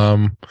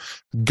will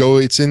go.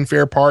 It's in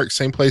Fair Park,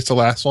 same place the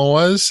last one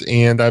was,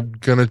 and I'm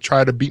gonna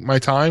try to beat my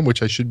time,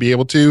 which I should be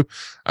able to.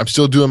 I'm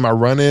still doing my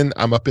run-in.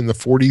 I'm up in the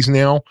 40s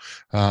now,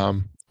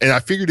 and I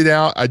figured it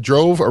out. I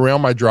drove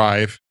around my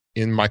drive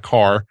in my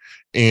car,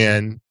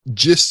 and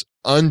just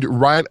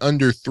right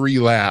under 3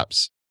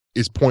 laps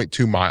is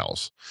 0.2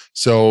 miles.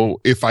 So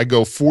if I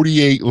go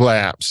 48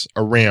 laps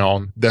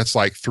around, that's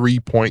like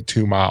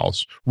 3.2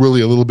 miles,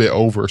 really a little bit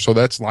over. So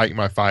that's like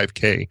my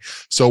 5K.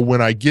 So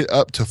when I get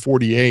up to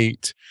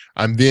 48,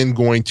 I'm then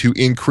going to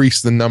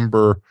increase the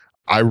number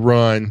I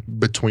run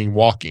between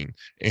walking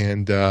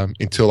and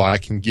until I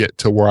can get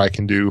to where I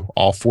can do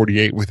all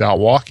 48 without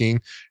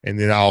walking. And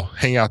then I'll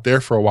hang out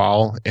there for a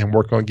while and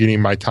work on getting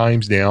my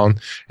times down.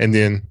 And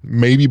then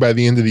maybe by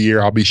the end of the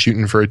year, I'll be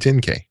shooting for a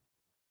 10K.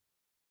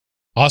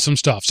 Awesome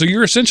stuff. So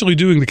you're essentially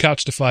doing the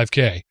Couch to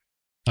 5K,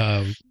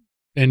 and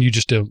you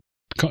just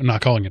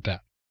not calling it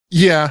that.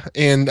 Yeah,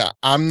 and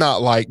I'm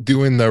not like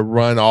doing the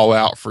run all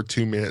out for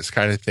 2 minutes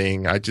kind of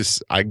thing. I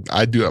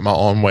do it my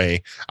own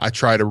way. I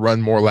try to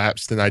run more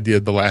laps than I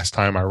did the last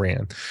time I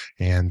ran.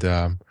 And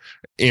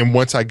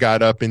once I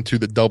got up into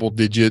the double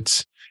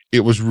digits, it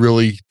was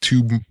really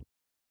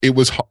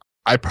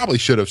I probably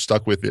should have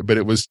stuck with it, but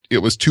it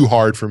was too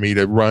hard for me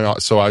to run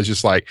out. So I was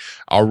just like,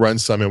 I'll run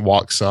some and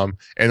walk some.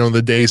 And on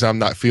the days I'm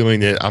not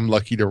feeling it, I'm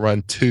lucky to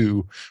run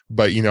 2,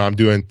 but I'm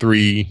doing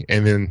 3.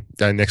 And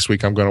then next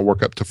week I'm going to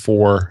work up to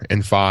 4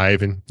 and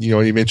 5. And,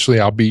 eventually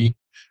I'll be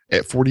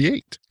at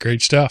 48.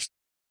 Great stuff.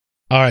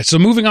 All right. So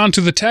moving on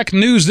to the tech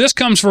news. This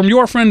comes from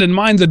your friend and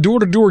mine, the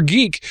Door-to-Door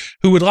Geek,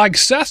 who would like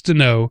Seth to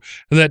know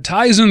that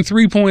Tizen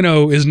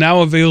 3.0 is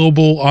now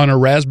available on a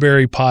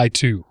Raspberry Pi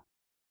 2.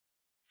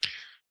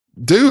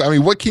 Dude, I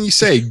mean, what can you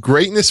say?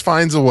 Greatness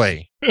finds a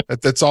way.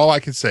 That's all I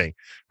can say.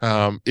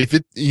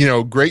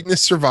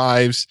 Greatness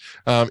survives.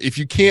 If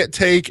you can't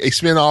take a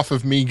spin-off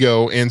of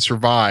MeeGo and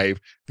survive,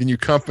 then your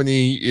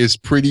company is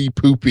pretty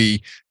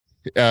poopy.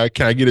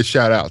 Can I get a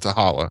shout out to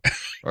Hala?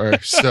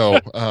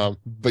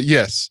 But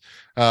yes,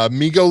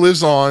 MeeGo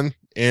lives on,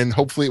 and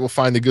hopefully it will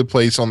find a good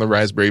place on the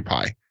Raspberry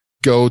Pi.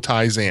 Go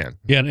Tizen.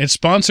 Yeah, and it's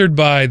sponsored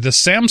by the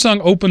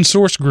Samsung Open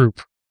Source Group,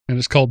 and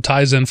it's called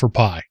Tizen for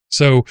Pi.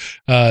 So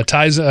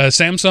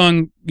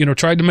Samsung,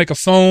 tried to make a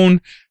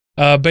phone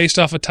based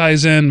off of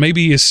Tizen.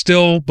 Maybe is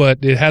still,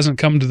 but it hasn't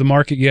come to the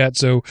market yet.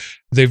 So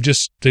they've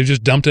just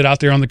dumped it out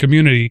there on the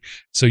community,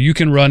 so you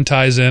can run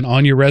Tizen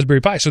on your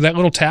Raspberry Pi. So that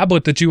little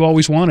tablet that you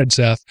always wanted,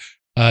 Seth,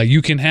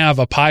 you can have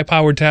a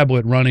Pi-powered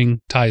tablet running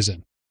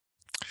Tizen.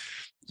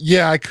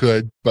 Yeah, I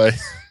could, but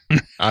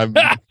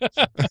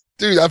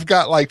dude, I've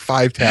got like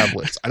 5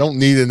 tablets. I don't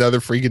need another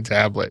freaking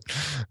tablet.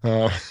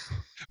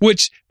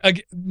 Which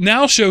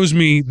now shows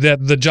me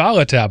that the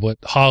Jala tablet,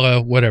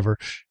 Hala, whatever,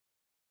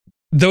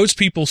 those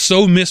people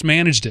so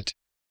mismanaged it.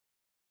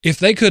 If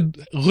they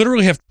could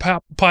literally have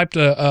piped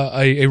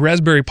a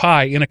Raspberry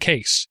Pi in a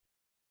case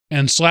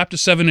and slapped a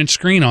 7-inch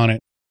screen on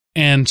it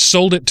and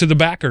sold it to the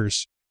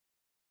backers,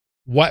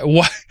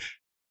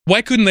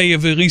 why couldn't they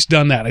have at least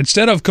done that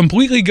instead of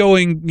completely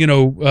going,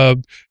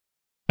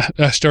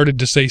 I started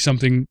to say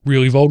something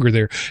really vulgar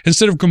there.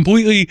 Instead of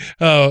completely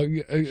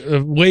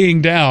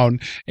laying down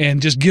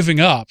and just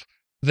giving up,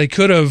 they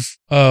could have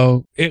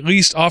at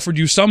least offered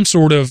you some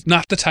sort of,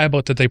 not the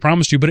tablet that they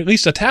promised you, but at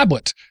least a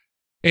tablet.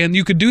 And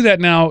you could do that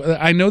now.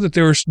 I know that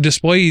there's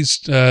displays,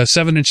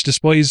 7-inch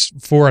displays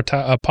for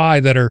a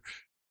Pi that are,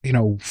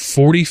 $40,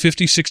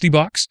 $50,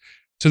 $60.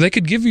 So they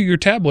could give you your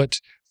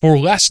tablet for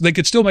less. They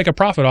could still make a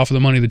profit off of the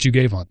money that you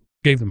gave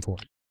them for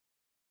it.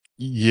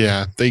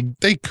 Yeah,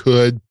 they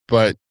could,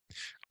 but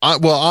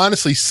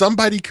honestly,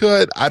 somebody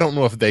could. I don't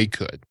know if they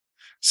could.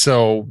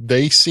 So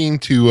they seem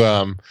to,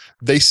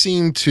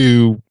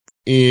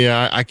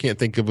 I can't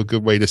think of a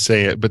good way to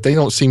say it, but they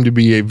don't seem to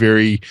be a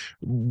very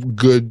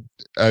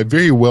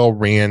well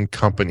ran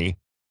company.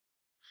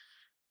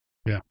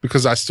 Yeah,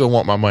 because I still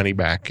want my money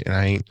back, and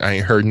I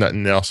ain't heard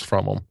nothing else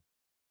from them.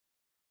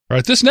 All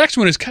right, this next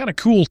one is kind of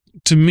cool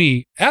to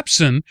me.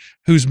 Epson,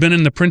 who's been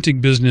in the printing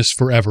business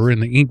forever,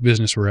 in the ink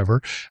business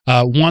forever,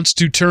 wants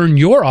to turn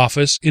your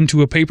office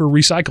into a paper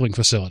recycling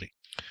facility.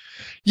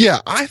 Yeah,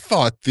 I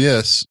thought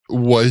this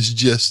was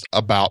just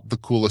about the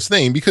coolest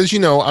thing because,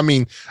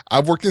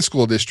 I've worked in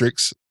school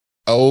districts.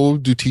 Oh,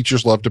 do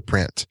teachers love to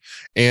print?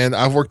 And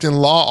I've worked in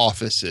law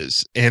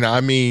offices, and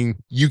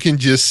you can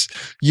just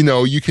see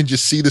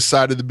the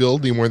side of the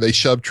building where they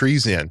shove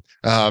trees in,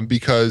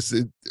 because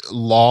the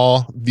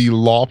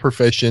law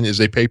profession is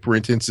a paper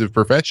intensive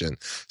profession.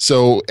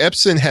 So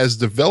Epson has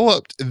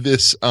developed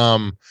this,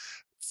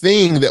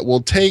 thing that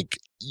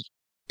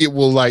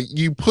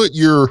you put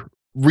your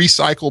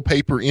recycle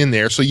paper in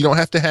there, so you don't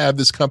have to have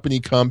this company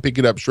come pick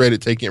it up, shred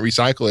it, take it, and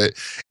recycle it.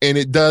 And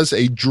it does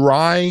a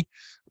dry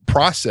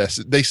process.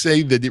 They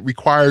say that it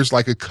requires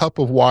like a cup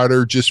of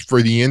water just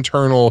for the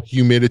internal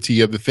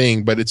humidity of the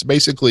thing, but it's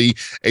basically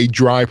a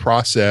dry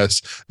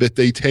process that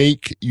they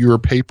take your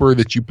paper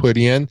that you put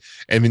in,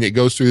 and then it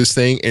goes through this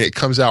thing and it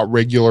comes out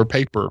regular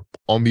paper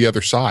on the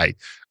other side.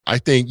 I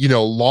think,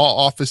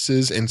 law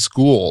offices and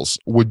schools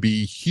would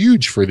be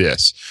huge for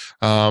this.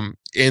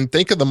 And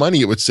think of the money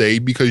it would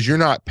save, because you're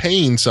not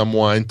paying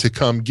someone to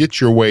come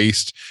get your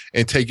waste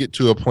and take it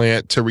to a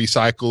plant to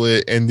recycle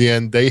it. And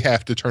then they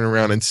have to turn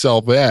around and sell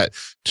that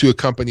to a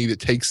company that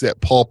takes that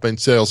pulp and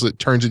sells it,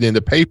 turns it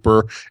into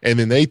paper. And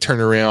then they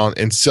turn around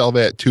and sell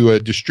that to a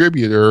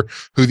distributor,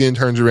 who then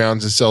turns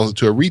around and sells it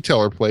to a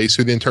retailer place,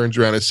 who then turns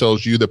around and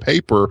sells you the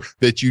paper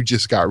that you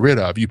just got rid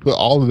of. You put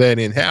all of that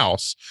in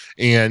house.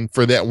 And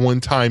for that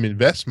one-time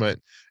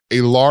investment,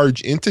 a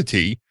large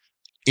entity,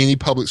 any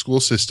public school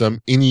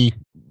system, any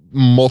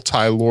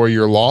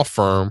multi-lawyer law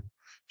firm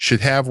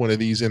should have one of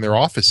these in their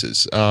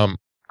offices. Where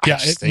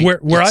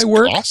I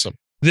work, awesome.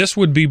 This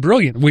would be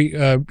brilliant. We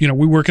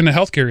work in the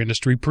healthcare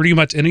industry. Pretty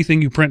much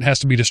anything you print has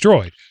to be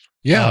destroyed.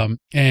 Yeah.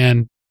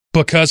 And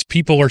because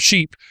people are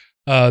sheep,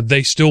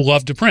 they still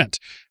love to print.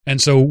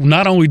 And so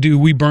not only do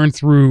we burn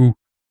through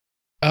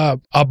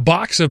a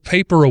box of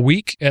paper a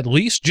week, at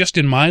least, just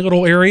in my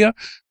little area.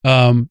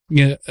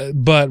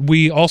 But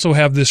we also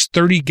have this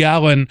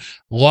 30-gallon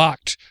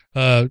locked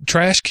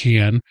trash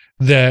can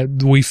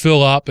that we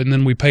fill up, and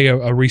then we pay a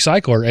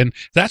recycler. And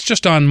that's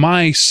just on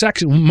my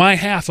section, my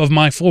half of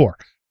my floor.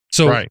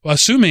 So right.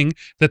 Assuming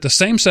that the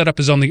same setup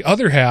is on the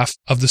other half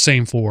of the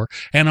same floor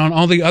and on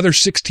all the other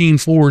 16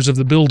 floors of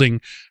the building,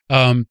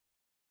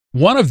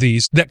 one of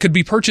these that could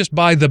be purchased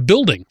by the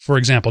building, for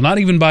example, not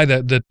even by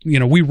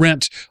we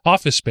rent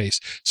office space.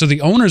 So the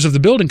owners of the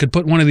building could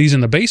put one of these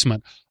in the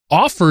basement,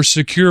 offer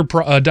secure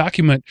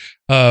document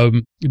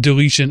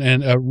deletion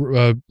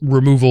and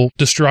removal,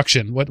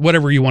 destruction,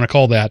 whatever you want to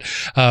call that,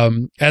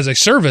 as a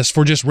service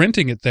for just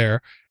renting it there,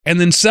 and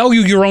then sell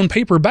you your own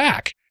paper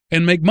back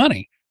and make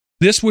money.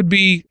 This would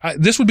be a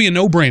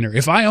no-brainer.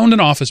 If I owned an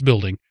office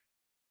building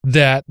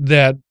that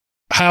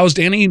housed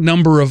any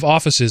number of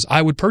offices,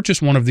 I would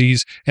purchase one of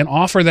these and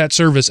offer that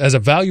service as a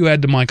value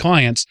add to my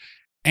clients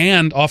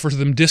and offer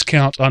them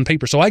discounts on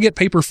paper. So I get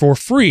paper for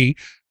free.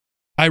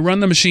 I run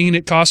the machine.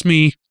 It costs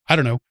me,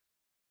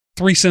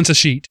 3 cents a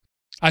sheet.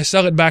 I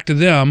sell it back to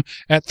them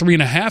at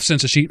 3.5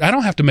 cents a sheet. I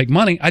don't have to make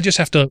money. I just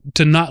have to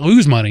not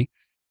lose money.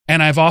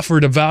 And I've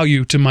offered a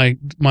value to my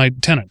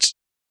tenants.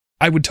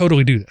 I would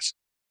totally do this.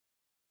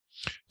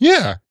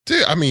 Yeah,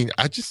 dude.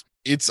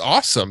 It's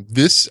awesome.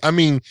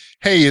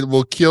 Hey, it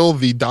will kill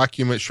the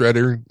document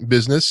shredder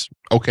business.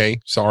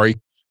 Okay,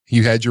 sorry.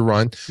 You had your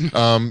run.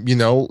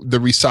 The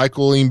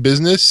recycling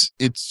business,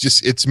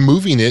 it's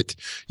moving it.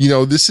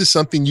 This is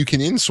something you can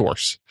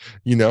insource,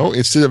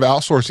 instead of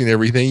outsourcing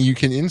everything, you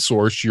can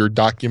insource your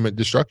document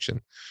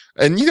destruction.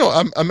 And,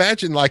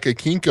 imagine like a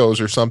Kinko's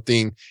or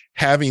something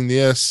having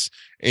this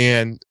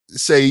and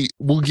say,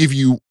 we'll give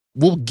you,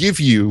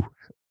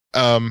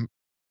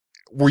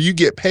 where you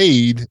get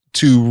paid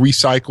to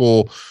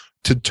recycle,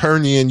 to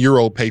turn in your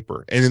old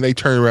paper, and then they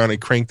turn around and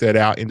crank that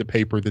out into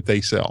paper that they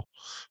sell.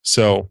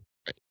 So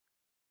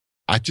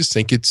I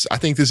think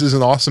this is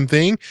an awesome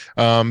thing.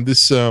 I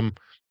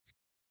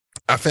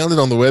found it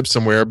on the web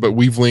somewhere, but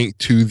we've linked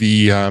to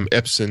the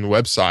Epson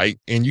website,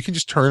 and you can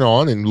just turn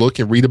on and look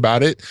and read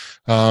about it.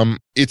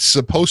 It's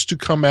supposed to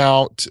come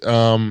out.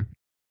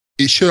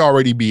 It should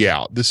already be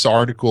out. This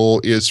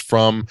article is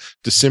from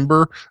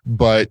December,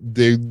 but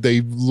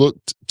they've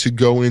looked to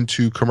go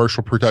into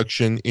commercial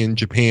production in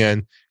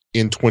Japan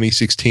in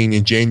 2016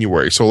 in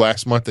January. So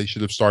last month they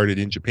should have started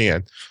in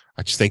Japan.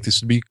 I just think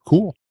this would be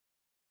cool.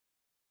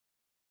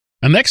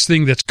 The next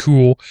thing that's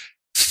cool,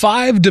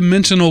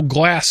 5-dimensional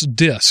glass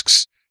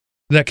discs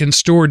that can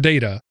store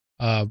data,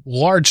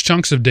 large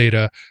chunks of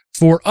data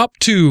for up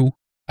to,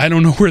 I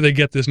don't know where they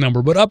get this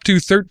number, but up to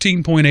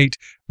 13.8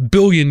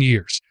 billion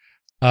years.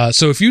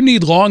 So if you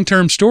need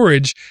long-term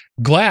storage,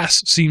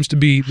 glass seems to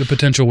be the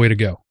potential way to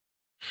go.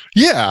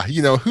 Yeah.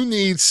 Who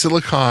needs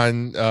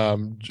silicon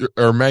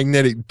or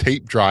magnetic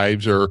tape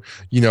drives or,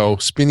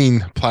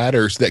 spinning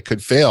platters that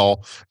could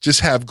fail? Just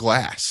have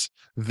glass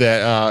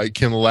that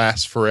can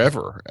last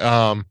forever.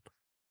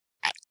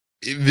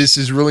 This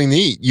is really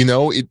neat.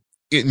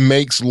 It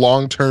makes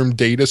long-term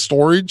data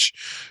storage.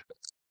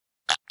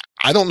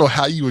 I don't know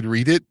how you would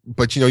read it,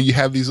 but, you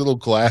have these little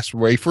glass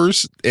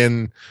wafers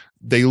and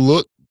they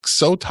look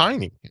so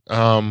tiny.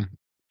 I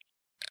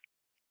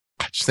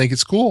just think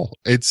it's cool.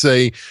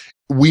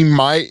 We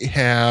might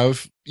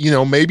have,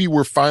 maybe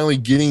we're finally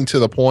getting to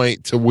the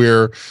point to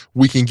where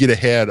we can get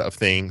ahead of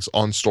things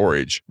on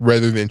storage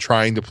rather than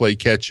trying to play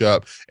catch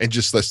up and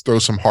just let's throw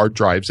some hard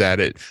drives at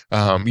it,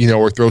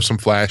 or throw some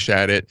flash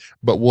at it.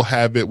 But we'll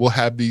have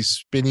these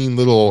spinning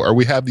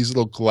we have these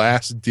little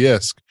glass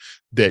discs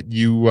that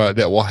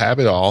that will have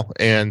it all.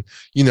 And,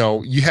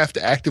 you have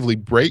to actively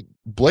break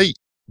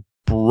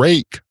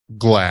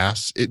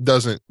glass. It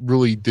doesn't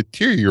really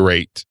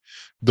deteriorate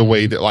the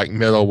way that like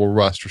metal will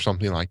rust or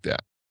something like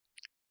that.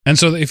 And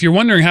so if you're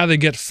wondering how they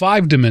get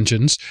 5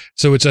 dimensions,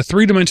 so it's a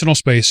 3-dimensional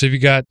space. So if you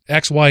got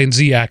X, Y, and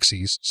Z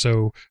axes,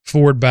 so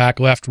forward, back,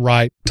 left,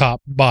 right,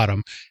 top,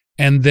 bottom,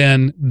 and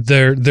then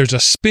there's a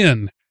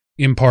spin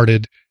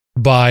imparted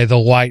by the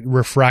light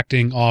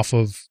refracting off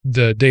of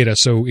the data.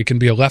 So it can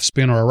be a left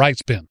spin or a right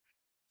spin.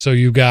 So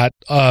you've got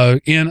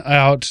in,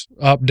 out,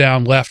 up,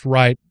 down, left,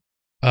 right,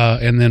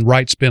 and then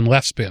right spin,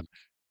 left spin.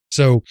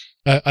 So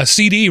a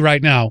CD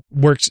right now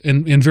works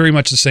in very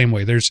much the same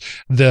way. There's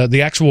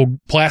the actual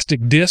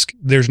plastic disc.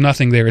 There's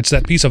nothing there. It's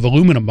that piece of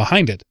aluminum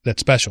behind it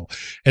that's special,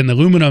 and the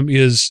aluminum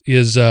is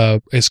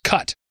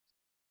cut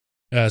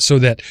so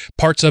that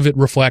parts of it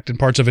reflect and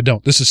parts of it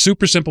don't. This is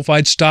super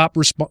simplified. Stop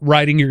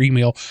writing your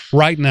email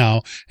right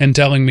now and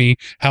telling me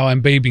how I'm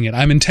babying it.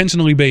 I'm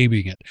intentionally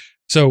babying it.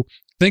 So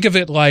think of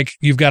it like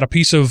you've got a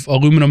piece of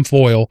aluminum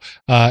foil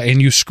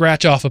and you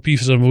scratch off a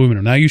piece of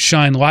aluminum. Now you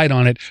shine light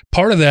on it.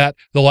 Part of that,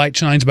 the light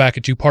shines back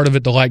at you. Part of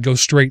it, the light goes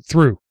straight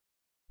through.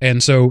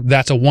 And so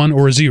that's a 1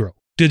 or a 0.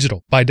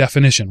 Digital, by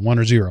definition, 1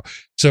 or 0.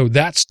 So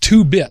that's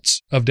 2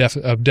 bits of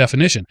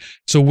definition.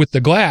 So with the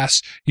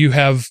glass, you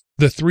have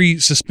the 3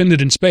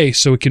 suspended in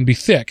space so it can be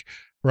thick,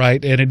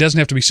 right? And it doesn't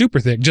have to be super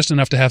thick, just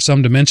enough to have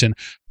some dimension.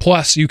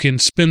 Plus, you can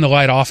spin the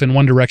light off in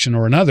one direction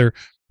or another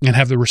and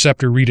have the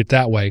receptor read it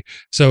that way.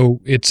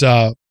 So it's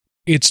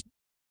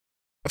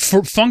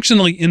for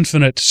functionally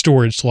infinite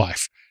storage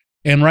life.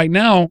 And right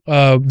now,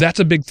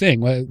 that's a big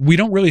thing. We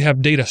don't really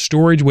have data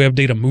storage. We have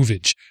data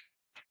movage.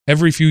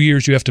 Every few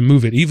years, you have to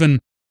move it. Even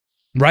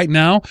right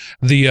now,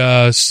 the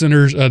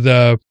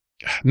the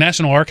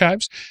National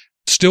Archives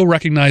still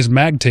recognize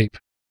MagTape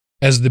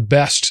as the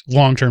best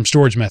long-term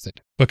storage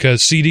method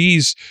because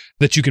CDs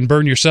that you can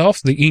burn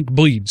yourself, the ink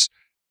bleeds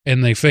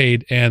and they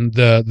fade, and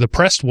the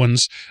pressed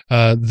ones,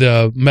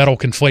 the metal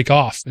can flake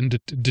off and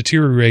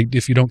deteriorate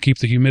if you don't keep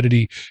the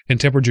humidity and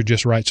temperature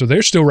just right. So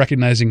they're still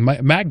recognizing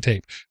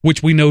MagTape,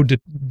 which we know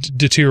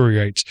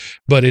deteriorates,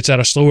 but it's at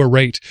a slower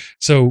rate.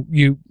 So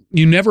you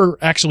never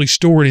actually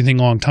store anything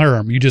long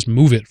term. You just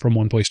move it from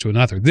one place to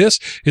another. This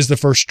is the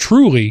first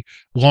truly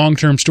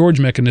long-term storage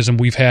mechanism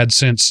we've had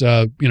since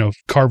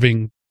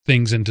carving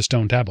things into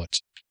stone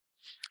tablets.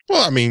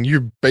 Well, I mean,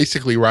 you're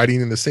basically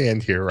writing in the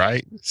sand here,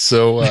 right?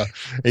 So,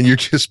 and you're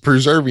just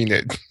preserving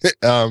it.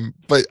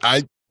 But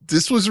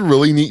this was a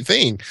really neat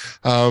thing.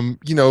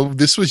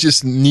 This was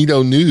just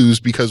neato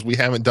news because we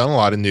haven't done a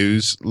lot of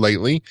news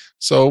lately.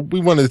 So we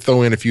wanted to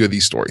throw in a few of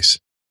these stories.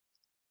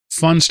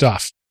 Fun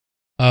stuff.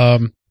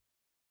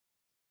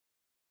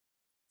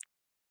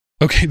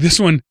 Okay, this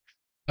one,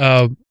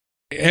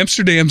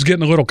 Amsterdam's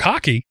getting a little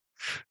cocky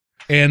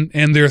and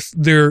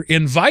they're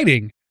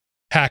inviting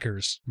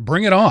hackers.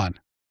 Bring it on.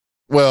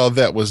 Well,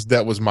 that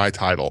was my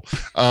title.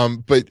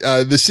 But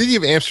the city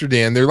of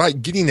Amsterdam, they're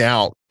like getting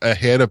out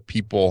ahead of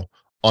people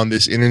on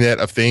this Internet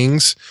of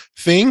Things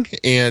thing.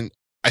 And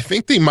I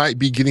think they might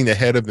be getting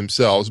ahead of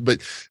themselves,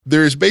 but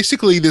there's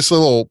basically this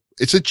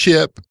it's a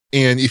chip.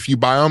 And if you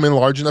buy them in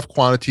large enough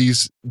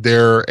quantities,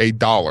 they're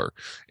 $1,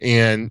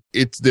 and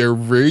they're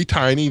very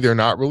tiny. They're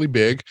not really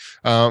big.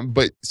 And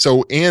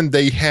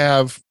they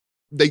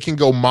can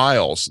go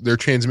miles. Their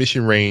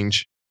transmission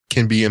range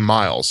can be in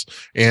miles,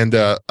 and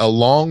a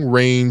long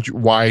range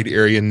wide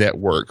area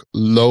network,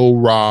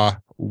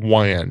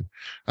 LoRaWAN.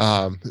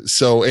 And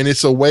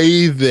it's a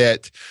way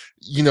that,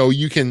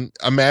 you can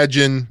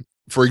imagine,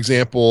 for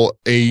example,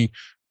 the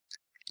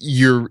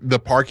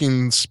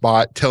parking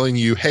spot telling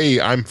you, hey,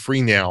 I'm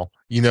free now.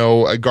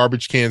 A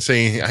garbage can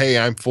saying, hey,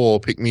 I'm full,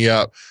 pick me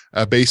up.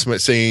 A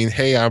basement saying,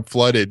 hey, I'm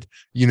flooded.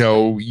 You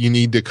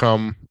need to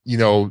come,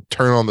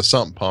 turn on the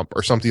sump pump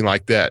or something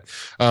like that.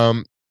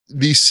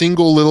 These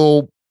single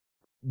little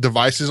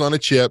devices on a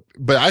chip,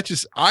 but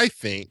I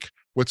think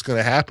what's going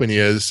to happen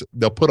is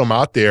they'll put them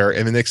out there,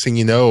 and the next thing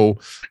you know,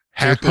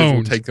 hackers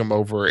will take them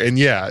over, and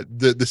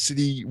the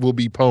city will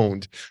be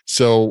pwned.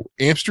 So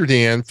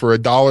Amsterdam, for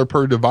 $1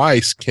 per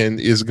device,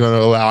 is going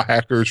to allow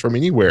hackers from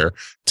anywhere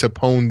to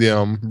pwn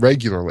them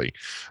regularly.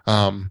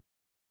 But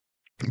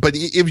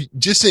it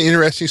just an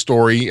interesting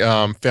story.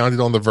 Found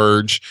it on The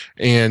Verge,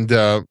 and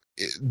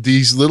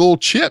these little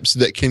chips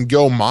that can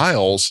go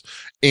miles.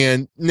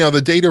 And now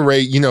the data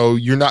rate, you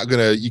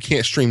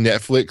can't stream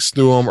Netflix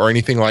through them or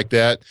anything like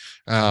that.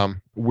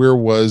 Where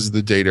was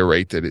the data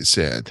rate that it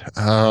said?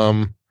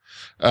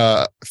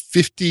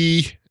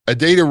 50, a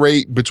data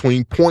rate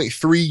between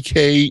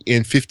 0.3K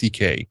and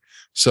 50K.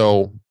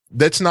 So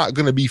that's not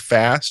going to be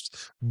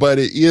fast, but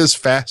it is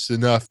fast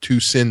enough to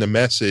send a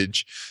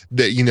message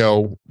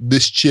that,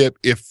 this chip,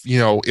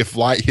 if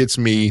light hits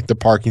me, the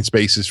parking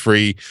space is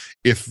free.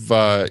 If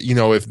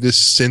this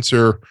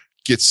sensor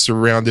gets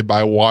surrounded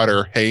by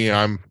water, hey,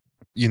 I'm,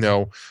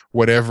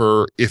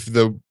 whatever. If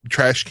the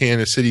trash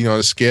can is sitting on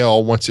a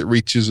scale, once it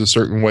reaches a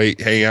certain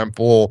weight, hey, I'm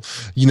full.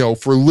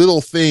 For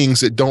little things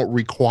that don't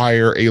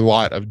require a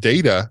lot of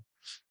data,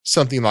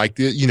 something like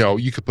that,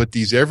 you could put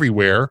these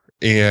everywhere,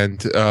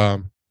 and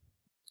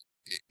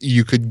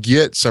you could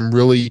get some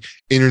really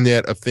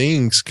Internet of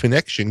Things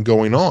connection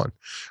going on.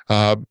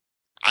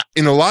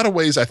 in a lot of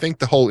ways, I think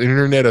the whole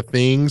Internet of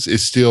Things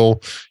is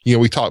still,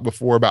 we talked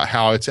before about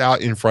how it's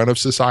out in front of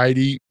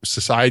society.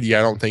 Society,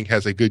 I don't think,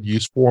 has a good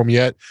use for them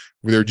yet.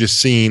 They're just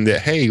seeing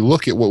that, hey,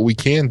 look at what we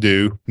can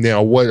do.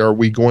 Now, what are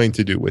we going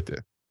to do with it?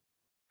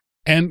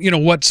 And,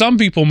 what some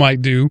people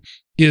might do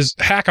is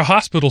hack a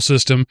hospital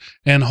system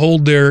and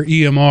hold their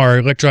EMR,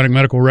 electronic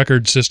medical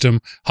record system,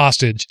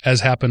 hostage,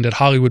 as happened at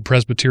Hollywood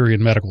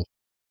Presbyterian Medical.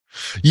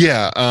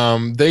 Yeah.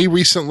 They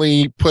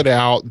recently put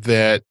out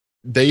that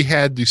they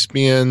had to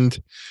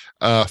spend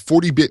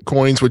 40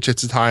 Bitcoins, which at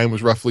the time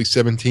was roughly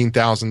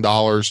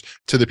 $17,000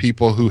 to the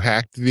people who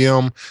hacked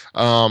them.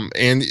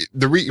 And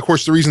of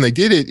course, the reason they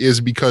did it is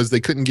because they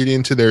couldn't get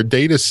into their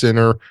data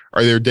center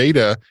or their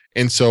data.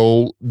 And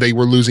so they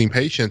were losing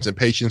patients, and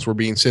patients were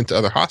being sent to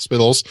other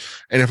hospitals.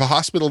 And if a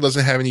hospital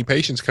doesn't have any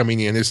patients coming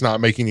in, it's not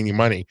making any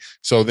money.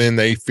 So then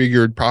they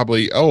figured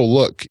probably, oh,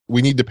 look,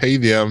 we need to pay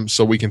them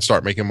so we can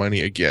start making money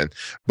again.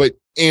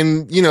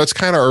 And it's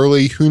kind of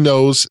early. Who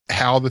knows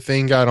how the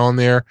thing got on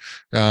there?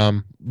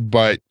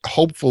 But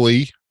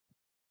hopefully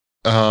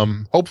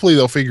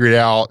they'll figure it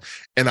out.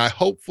 And I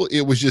hope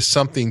it was just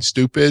something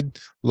stupid,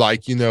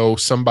 like,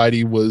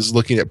 somebody was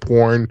looking at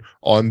porn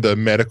on the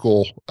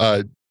medical,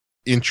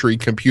 entry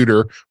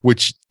computer,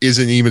 which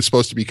isn't even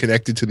supposed to be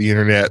connected to the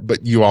internet, but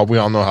we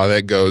all know how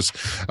that goes.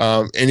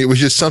 And it was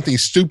just something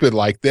stupid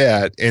like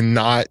that, and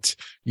not,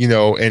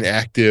 an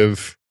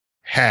active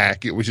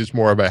hack. It was just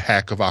more of a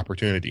hack of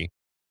opportunity.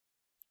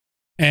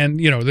 And,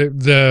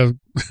 the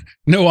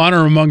no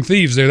honor among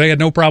thieves there. They had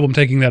no problem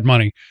taking that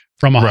money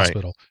from a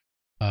hospital.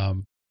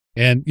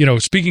 And,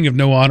 speaking of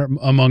no honor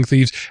among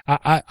thieves,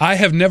 I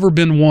have never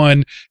been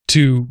one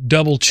to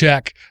double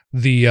check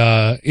the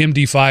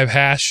MD5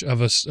 hash of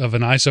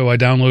an ISO I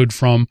download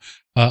from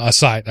a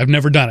site. I've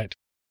never done it.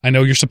 I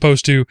know you're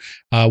supposed to.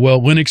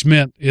 Linux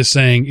Mint is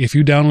saying if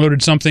you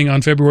downloaded something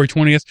on February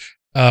 20th,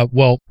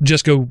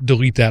 just go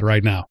delete that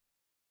right now.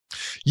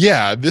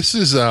 Yeah, this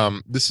is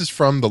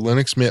from the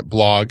Linux Mint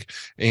blog,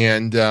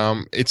 and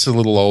it's a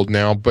little old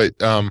now, but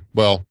not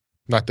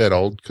that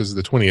old because of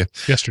the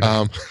 20th.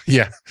 Yesterday.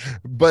 Yeah.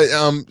 But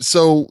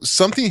so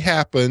something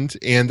happened,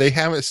 and they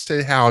haven't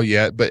said how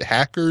yet, but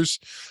hackers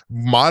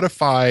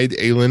modified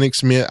a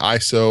Linux Mint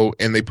ISO,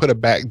 and they put a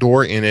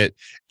backdoor in it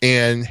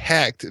and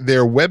hacked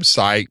their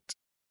website,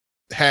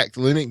 hacked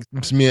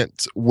Linux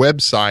Mint's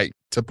website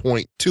to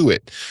point to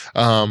it.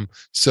 And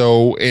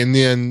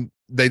then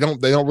they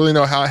don't really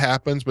know how it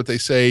happens, but they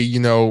say,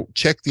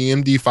 check the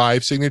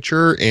MD5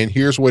 signature, and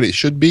here's what it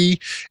should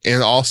be.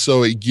 And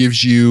also it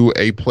gives you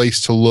a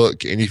place to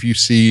look. And if you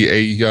see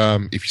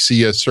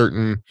a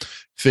certain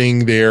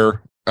thing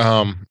there,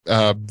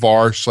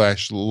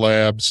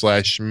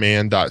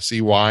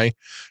 var/lab/man.cy,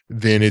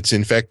 then it's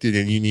infected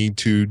and you need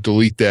to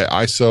delete that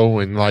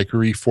ISO and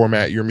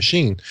reformat your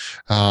machine.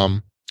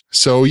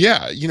 So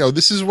yeah,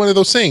 this is one of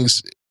those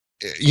things.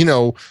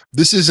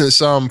 This isn't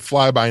some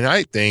fly by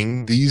night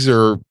thing.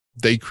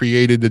 They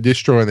created the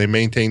distro and they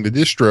maintained the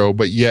distro,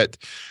 but yet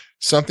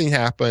something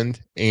happened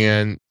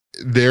and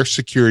their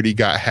security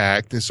got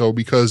hacked. And so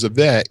because of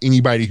that,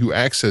 anybody who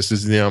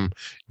accesses them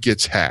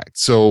gets hacked.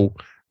 So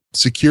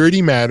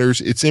security matters.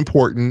 It's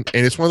important.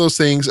 And it's one of those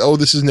things,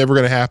 this is never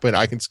going to happen,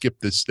 I can skip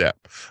this step.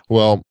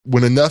 Well,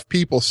 when enough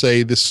people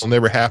say this will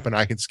never happen,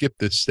 I can skip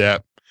this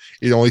step,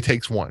 it only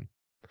takes one.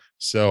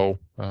 So,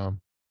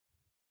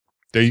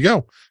 there you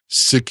go.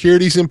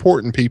 Security is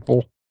important,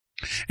 people.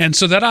 And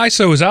so that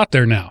ISO is out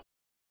there now.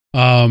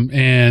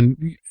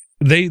 And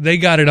they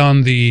got it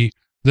on the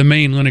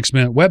main Linux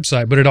Mint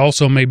website, but it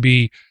also may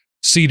be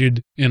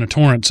seeded in a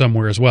torrent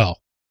somewhere as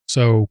well.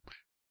 So,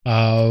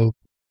 check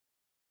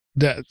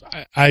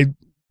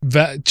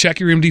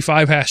your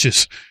MD5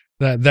 hashes.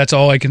 That's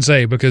all I can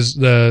say, because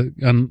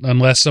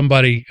unless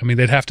somebody,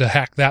 they'd have to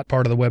hack that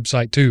part of the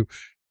website too.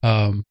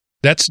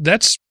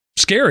 That's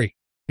scary.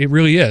 It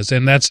really is.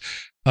 And that's,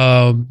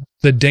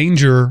 the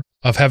danger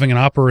of having an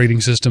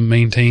operating system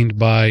maintained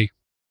by,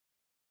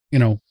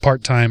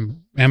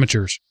 part-time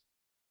amateurs.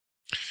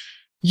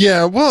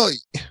 Yeah, well,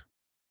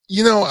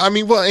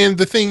 and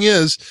the thing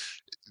is,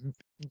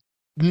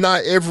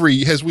 not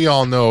as we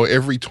all know,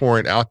 every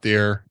torrent out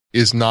there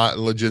is not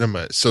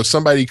legitimate. So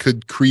somebody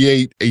could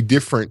create a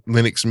different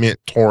Linux Mint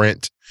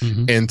torrent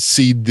and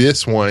seed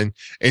this one,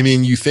 and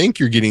then you think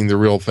you're getting the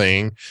real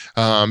thing,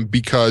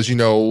 because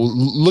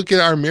look at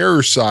our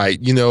mirror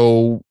site,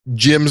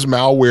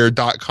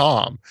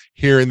 gemsmalware.com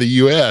here in the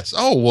US.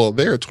 Oh, well,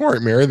 they're a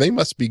torrent mirror, they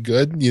must be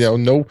good.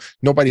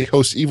 Nobody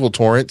hosts evil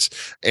torrents.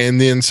 And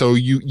then so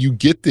you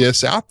get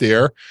this out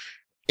there,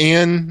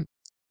 and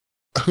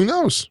who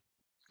knows?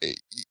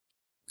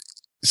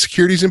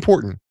 Security is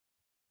important.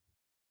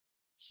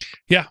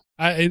 Yeah,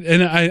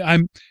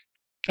 I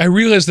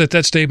realize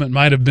that statement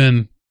might have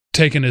been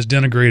taken as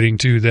denigrating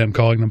to them,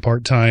 calling them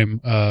part-time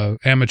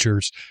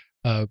amateurs.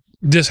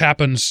 This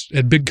happens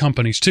at big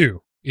companies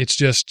too. It's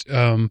just,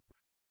 it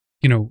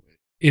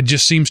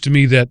just seems to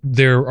me that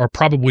there are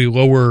probably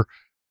lower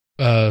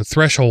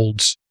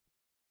thresholds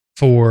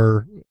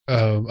for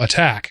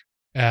attack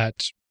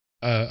at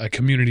a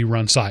community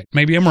run site.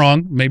 Maybe I'm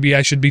wrong. Maybe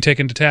I should be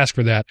taken to task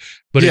for that.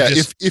 But yeah,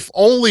 if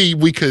only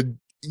we could,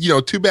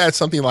 too bad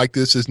something like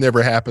this has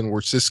never happened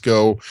where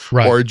Cisco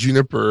or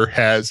Juniper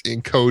has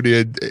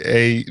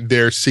encoded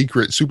their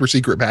super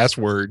secret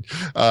password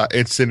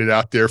and sent it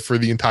out there for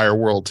the entire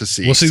world to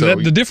see. Well, see,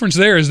 the difference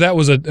there is that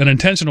was an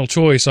intentional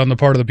choice on the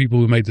part of the people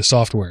who made the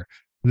software.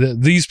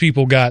 These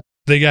people got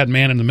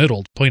man in the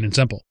middle, plain and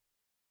simple.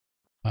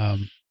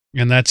 And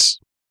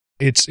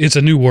it's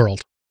a new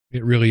world.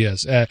 It really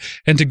is.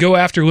 And to go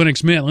after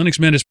Linux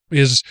Mint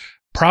is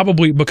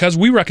probably, because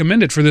we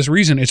recommend it for this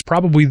reason, it's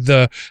probably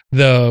the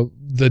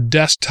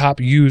desktop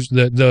used,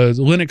 the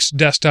Linux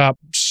desktop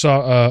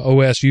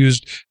OS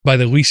used by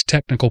the least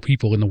technical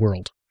people in the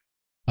world.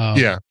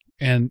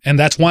 And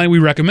that's why we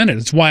recommend it.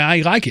 It's why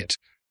I like it.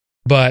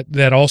 But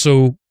that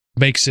also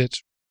makes it,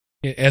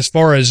 as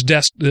far as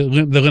the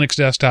Linux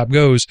desktop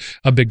goes,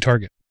 a big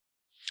target.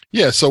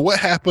 Yeah. So what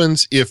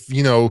happens if,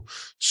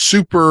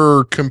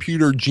 super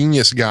computer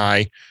genius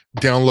guy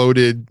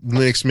downloaded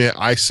Linux Mint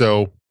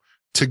ISO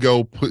to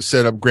go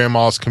set up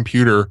grandma's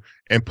computer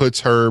and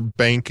puts her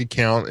bank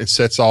account and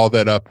sets all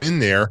that up in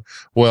there?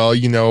 Well,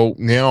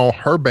 now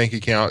her bank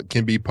account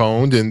can be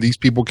pwned and these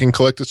people can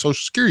collect a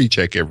social security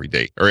check every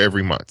day or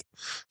every month.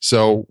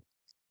 So,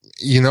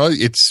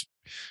 it's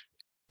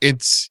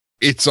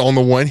on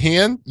the one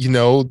hand,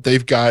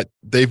 they've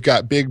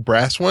got big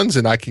brass ones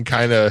and I can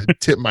kind of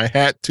tip my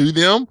hat to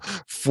them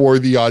for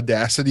the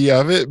audacity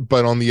of it.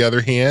 But on the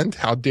other hand,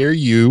 how dare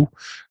you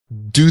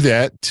do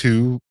that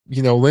to,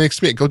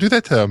 Linux Mint? Go do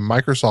that to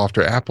Microsoft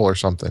or Apple or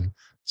something.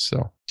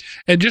 So,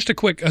 and just a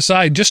quick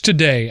aside, just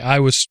today I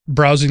was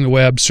browsing the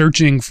web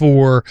searching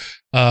for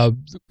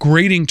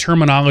grading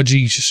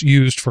terminology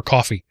used for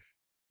coffee.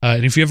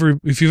 And if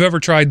you've ever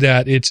tried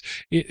that,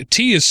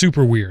 tea is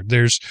super weird.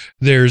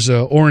 There's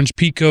orange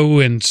pico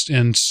and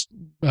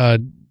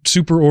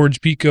super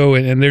orange pico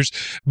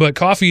but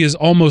coffee is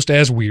almost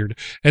as weird.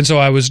 And so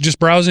I was just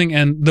browsing,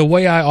 and the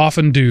way I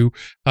often do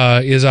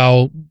is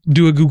I'll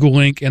do a Google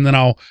link and then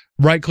I'll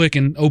right click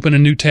and open a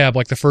new tab,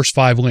 like the first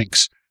 5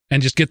 links,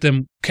 and just get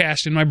them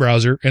cached in my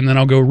browser, and then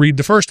I'll go read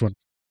the first one.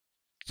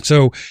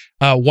 So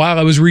while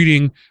I was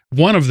reading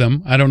one of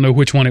them, I don't know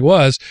which one it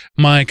was,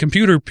 my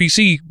computer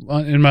PC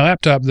in my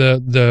laptop,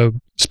 the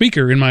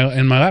speaker in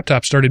my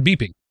laptop started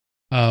beeping,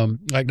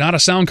 like not a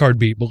sound card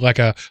beep, but like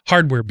a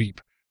hardware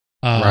beep.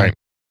 Right.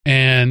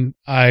 And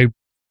I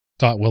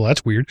thought, well,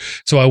 that's weird.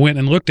 So I went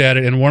and looked at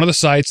it, and one of the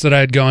sites that I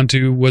had gone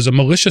to was a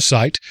malicious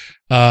site,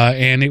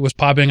 and it was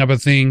popping up a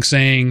thing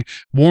saying,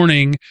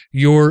 warning,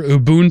 your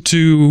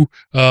Ubuntu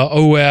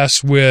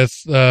OS with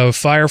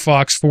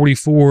Firefox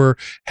 44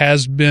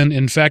 has been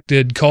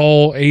infected.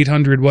 Call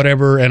 800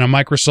 whatever, and a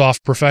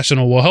Microsoft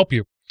professional will help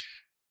you.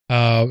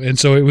 And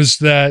so it was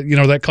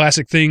that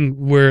classic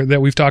thing that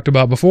we've talked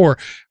about before,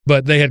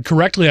 but they had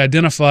correctly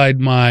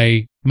identified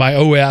my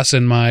OS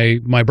and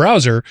my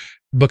browser,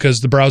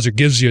 because the browser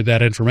gives you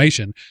that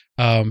information.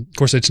 Of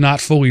course, it's not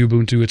fully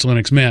Ubuntu, it's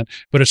Linux Mint,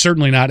 but it's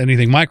certainly not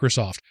anything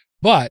Microsoft.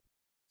 But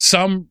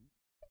some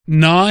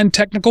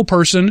non-technical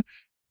person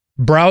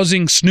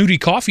browsing snooty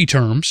coffee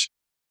terms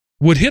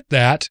would hit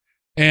that,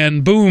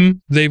 and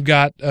boom, they've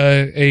got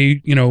a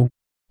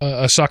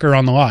sucker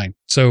on the line.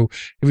 So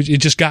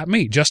it just got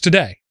me just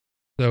today.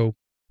 So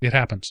it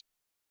happens.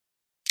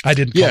 I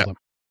didn't call them.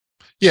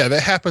 Yeah,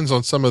 that happens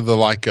on some of the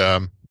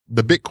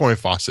the Bitcoin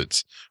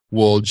faucets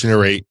will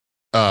generate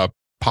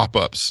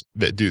pop-ups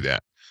that do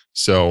that.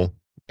 So,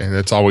 and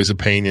it's always a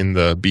pain in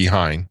the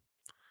behind.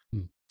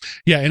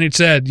 Yeah, and it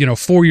said,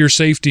 for your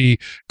safety,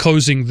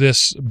 closing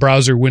this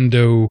browser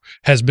window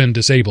has been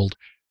disabled.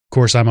 Of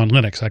course, I'm on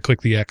Linux. I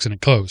clicked the X and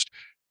it closed.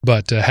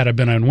 But had I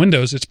been on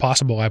Windows, it's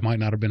possible I might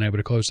not have been able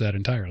to close that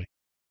entirely.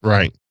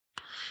 Right.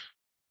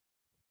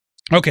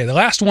 Okay, the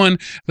last one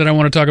that I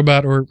want to talk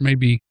about, or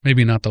maybe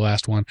not the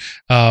last one,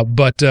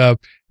 but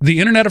the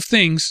Internet of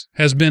Things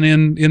has been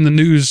in the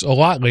news a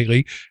lot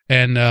lately,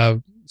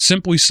 and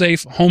Simply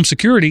Safe Home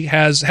Security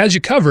has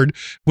you covered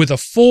with a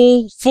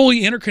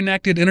fully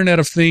interconnected Internet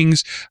of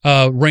Things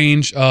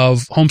range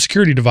of home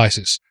security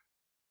devices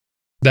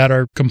that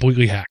are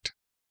completely hacked.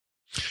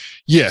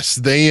 Yes,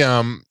 they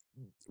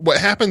what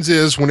happens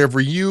is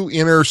whenever you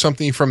enter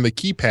something from the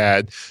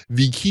keypad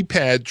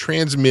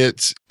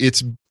transmits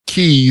its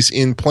keys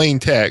in plain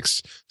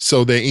text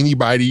so that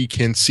anybody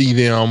can see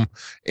them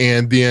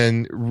and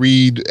then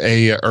read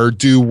or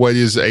do what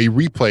is a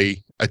replay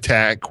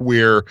attack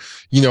where,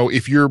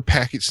 if you're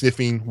packet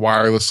sniffing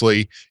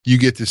wirelessly, you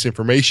get this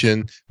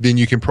information, then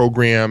you can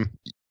program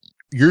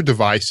your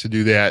device to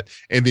do that.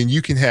 And then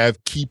you can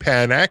have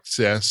keypad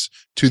access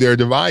to their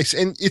device.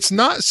 And it's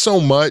not so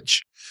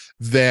much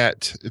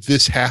that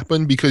this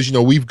happened because,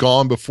 we've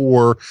gone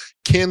before,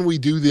 can we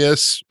do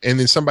this? And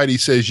then somebody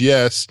says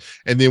yes.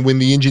 And then when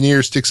the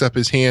engineer sticks up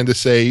his hand to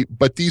say,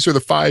 but these are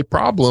the 5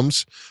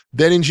 problems,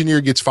 that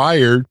engineer gets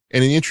fired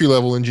and an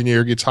entry-level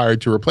engineer gets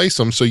hired to replace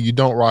them. So you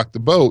don't rock the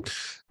boat.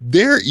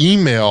 Their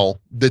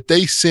email that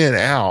they sent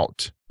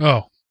out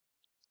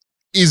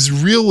is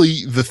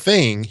really the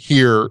thing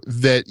here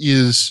that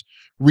is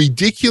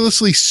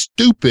ridiculously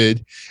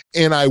stupid,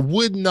 and I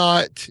would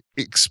not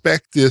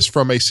expect this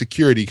from a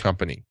security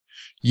company.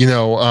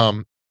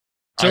 So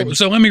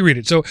let me read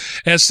it. So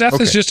as Seth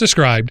has just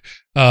described,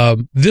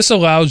 this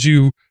allows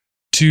you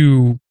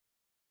to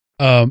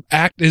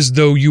act as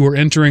though you are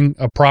entering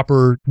a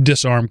proper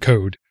disarm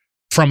code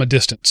from a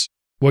distance.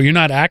 Well, you're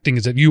not acting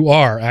as if you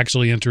are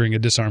actually entering a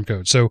disarm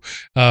code. So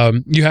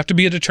you have to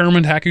be a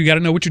determined hacker. You got to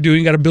know what you're doing.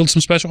 You got to build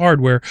some special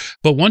hardware.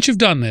 But once you've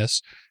done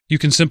this, you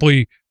can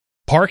simply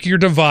park your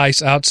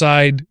device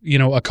outside,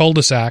 a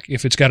cul-de-sac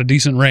if it's got a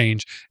decent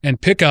range,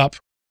 and pick up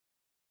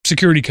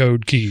security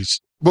code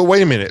keys. But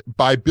wait a minute.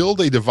 By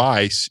build a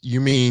device, you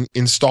mean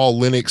install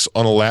Linux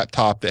on a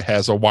laptop that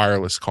has a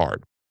wireless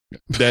card.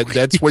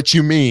 That's what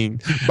you mean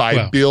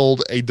by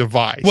build a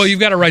device. Well, you've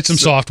got to write some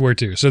software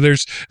too. So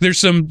there's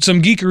some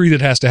geekery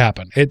that has to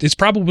happen. It's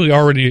probably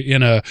already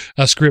in a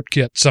script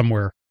kit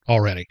somewhere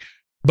already.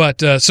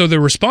 But so the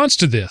response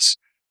to this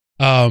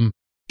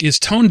is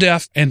tone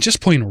deaf and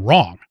just plain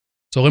wrong.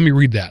 So let me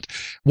read that.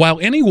 While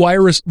any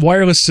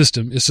wireless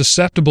system is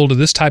susceptible to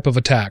this type of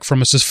attack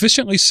from a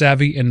sufficiently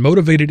savvy and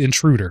motivated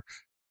intruder,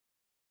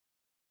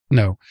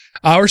 no,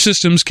 our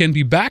systems can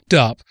be backed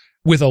up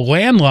with a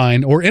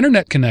landline or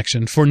internet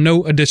connection for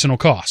no additional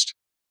cost.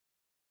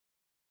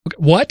 Okay,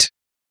 what?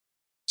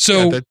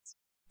 So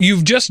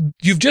you've just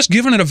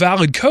given it a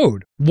valid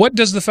code. What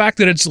does the fact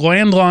that it's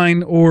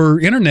landline or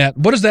internet,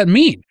 what does that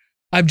mean?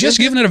 I've just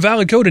given it a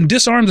valid code and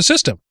disarmed the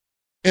system.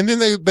 And then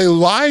they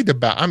lied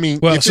about, I'm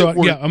going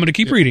to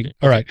keep reading.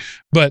 All right.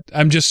 But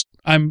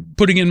I'm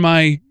putting in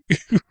my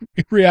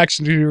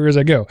reaction to it as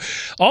I go.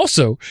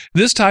 Also,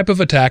 this type of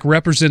attack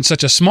represents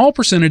such a small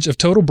percentage of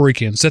total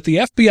break-ins that the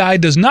FBI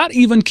does not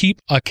even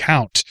keep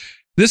account.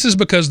 This is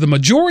because the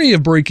majority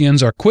of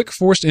break-ins are quick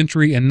forced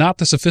entry and not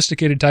the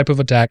sophisticated type of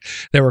attack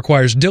that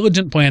requires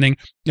diligent planning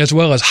as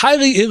well as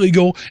highly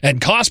illegal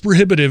and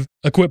cost-prohibitive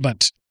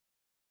equipment.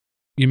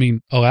 You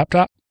mean a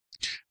laptop?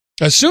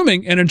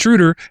 Assuming an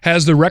intruder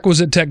has the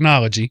requisite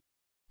technology,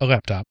 a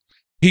laptop,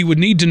 he would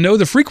need to know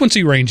the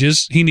frequency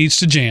ranges he needs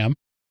to jam,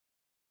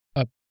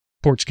 a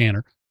port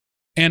scanner,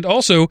 and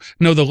also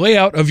know the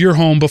layout of your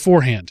home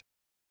beforehand.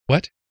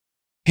 What?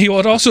 He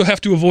would also have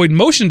to avoid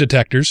motion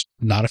detectors,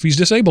 not if he's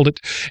disabled it,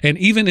 and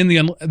even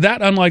in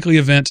that unlikely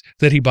event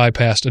that he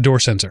bypassed a door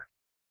sensor.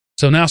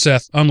 So now,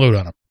 Seth, unload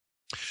on him.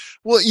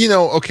 Well,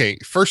 okay,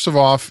 first of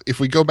all,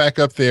 if we go back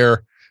up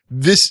there,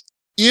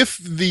 if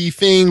the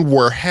thing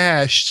were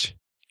hashed,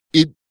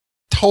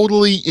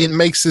 it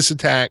makes this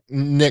attack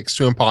next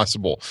to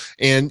impossible.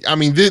 And I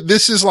mean,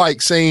 this is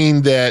like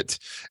saying that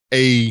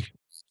anyway,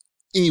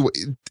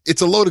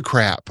 it's a load of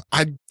crap.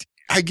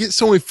 I get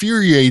so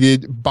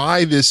infuriated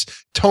by this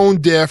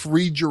tone deaf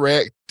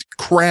redirect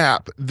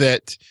crap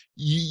that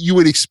you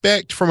would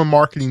expect from a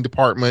marketing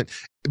department,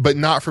 but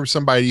not from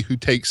somebody who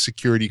takes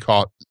security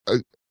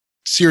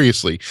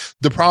seriously.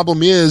 The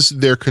problem is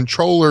their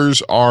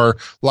controllers are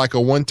like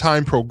a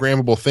one-time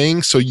programmable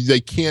thing, so they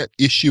can't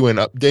issue an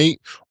update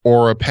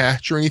or a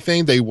patch or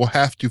anything. They will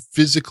have to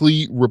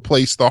physically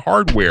replace the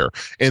hardware,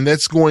 and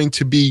that's going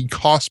to be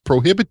cost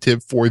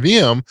prohibitive for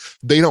them.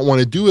 They don't want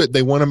to do it.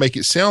 They want to make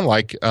it sound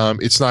like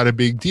it's not a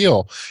big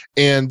deal.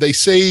 And they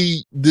say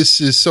this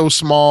is so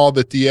small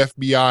that the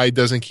FBI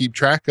doesn't keep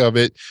track of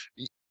it.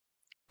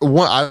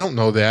 Well, I don't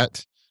know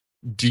that.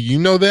 Do you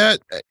know that?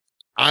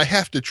 I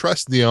have to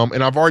trust them,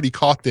 and I've already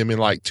caught them in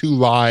like 2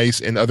 lies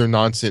and other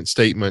nonsense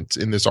statements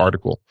in this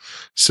article.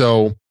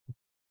 So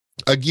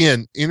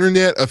again,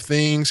 Internet of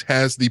Things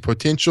has the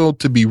potential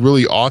to be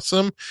really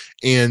awesome,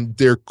 and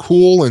they're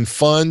cool and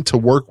fun to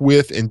work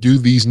with and do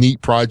these neat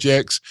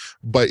projects.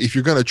 But if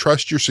you're going to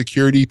trust your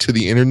security to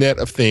the Internet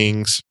of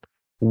Things,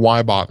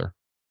 why bother?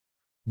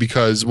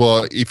 Because,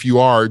 well, if you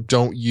are,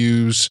 don't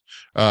use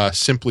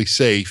Simply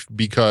Safe,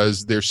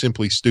 because they're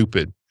simply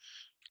stupid.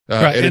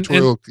 Right.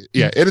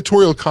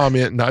 Editorial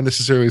comment, not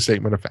necessarily a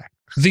statement of fact.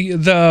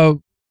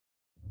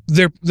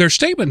 Their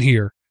statement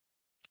here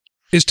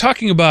is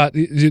talking about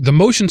the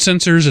motion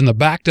sensors and the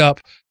backed up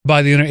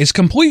by the internet. Is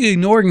completely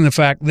ignoring the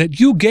fact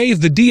that you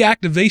gave the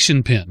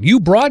deactivation pin. You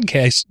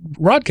broadcasted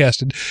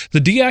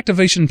the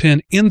deactivation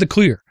pin in the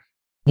clear.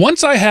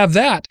 Once I have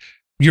that,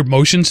 your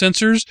motion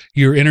sensors,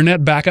 your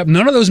internet backup,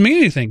 none of those mean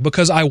anything,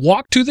 because I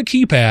walk to the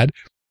keypad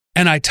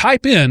and I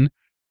type in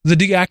the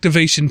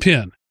deactivation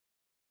pin.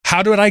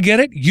 How did I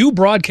get it? You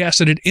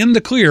broadcasted it in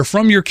the clear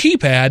from your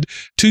keypad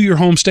to your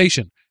home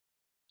station.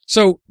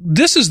 So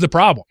this is the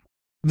problem.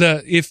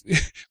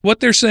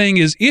 What they're saying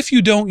is, if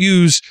you don't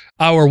use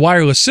our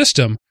wireless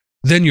system,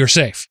 then you're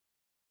safe.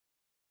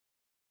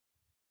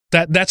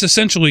 That's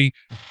essentially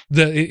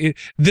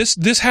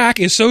this hack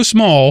is so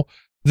small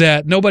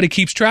that nobody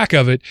keeps track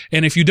of it,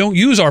 and if you don't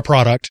use our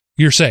product,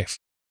 you're safe.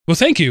 Well,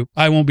 thank you.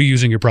 I won't be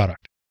using your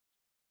product.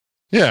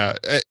 Yeah,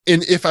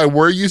 and if I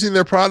were using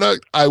their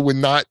product, I would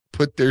not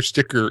put their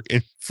sticker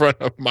in front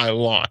of my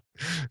lawn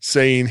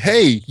saying,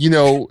 hey,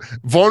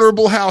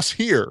 vulnerable house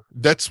here.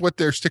 That's what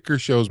their sticker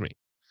shows me.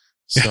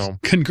 So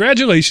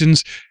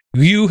congratulations,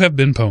 you have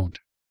been pwned.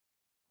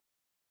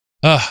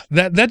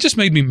 That just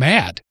made me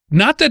mad.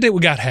 Not that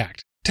it got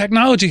hacked.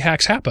 technology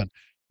hacks happen,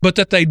 but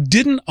that they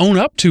didn't own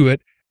up to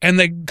it. And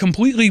they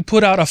completely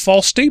put out a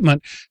false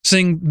statement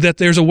saying that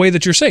there's a way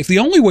that you're safe. The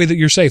only way that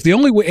you're safe, the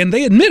only way, and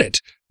they admit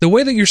it, the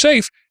way that you're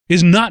safe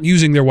is not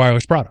using their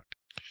wireless product.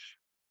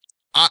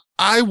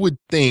 I would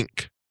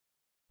think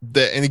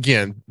that, and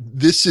again,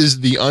 this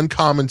is the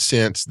uncommon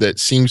sense that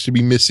seems to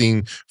be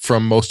missing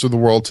from most of the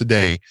world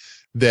today,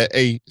 that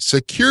a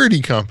security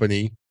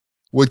company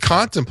would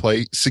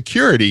contemplate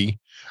security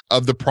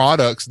of the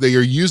products they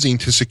are using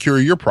to secure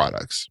your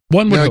products.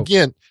 One would now, hope.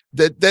 again,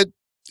 that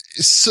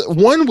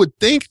one would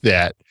think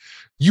that.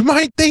 You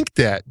might think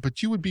that,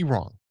 but you would be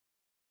wrong.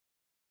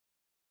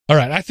 All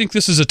right, I think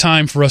this is a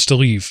time for us to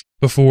leave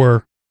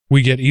before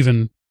we get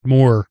even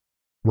more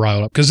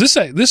riled up, because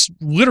this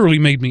literally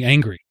made me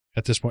angry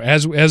at this point.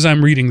 As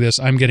I'm reading this,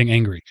 I'm getting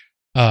angry.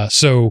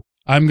 So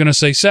I'm going to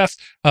say, Seth,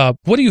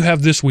 what do you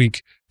have this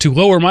week to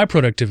lower my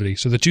productivity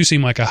so that you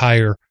seem like a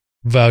higher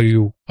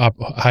value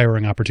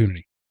hiring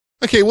opportunity?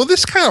 Okay, well,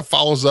 this kind of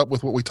follows up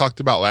with what we talked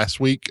about last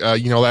week.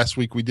 Last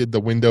week we did the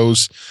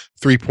Windows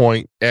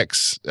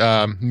 3.x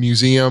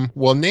museum.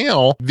 Well,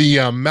 now the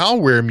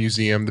malware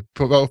museum,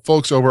 the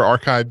folks over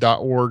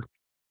archive.org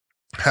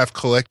have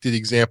collected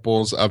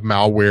examples of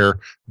malware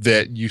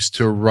that used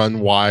to run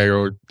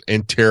wild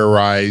and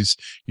terrorize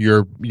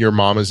your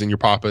mamas and your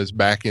papas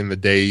back in the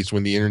days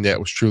when the internet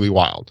was truly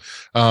wild.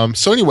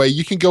 So anyway,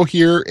 you can go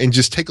here and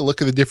just take a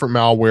look at the different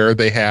malware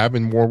they have,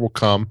 and more will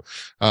come,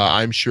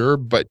 I'm sure,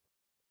 but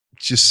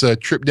just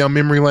trip down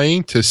memory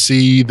lane to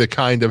see the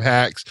kind of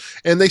hacks.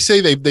 And they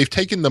say they've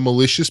taken the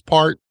malicious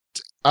part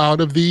out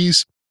of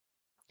these.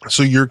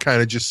 So you're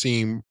kind of just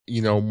seeing,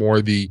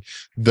 more the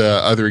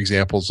other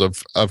examples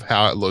of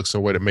how it looks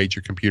and what it made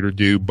your computer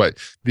do. But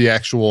the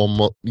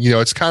actual,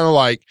 it's kind of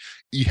like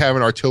you have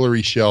an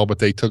artillery shell, but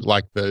they took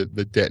like the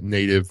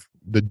detonative,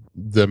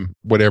 the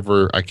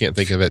whatever, I can't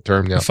think of that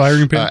term now. The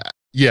firing pin?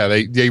 Yeah,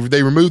 they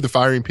removed the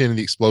firing pin and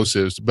the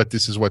explosives, but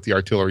this is what the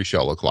artillery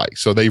shell looked like.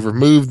 So they've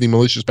removed the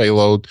malicious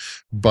payload,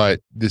 but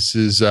this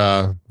is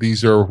some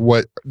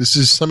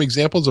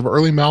examples of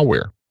early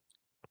malware.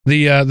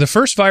 The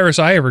first virus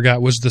I ever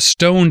got was the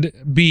Stoned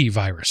Bee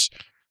virus.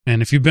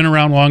 And if you've been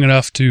around long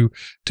enough to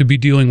be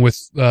dealing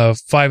with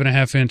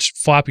 5.5-inch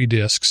floppy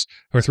disks,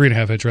 or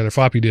 3.5-inch rather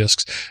floppy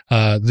disks,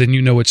 then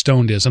you know what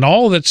Stoned is. And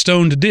all that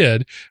Stoned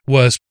did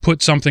was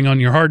put something on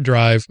your hard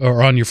drive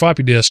or on your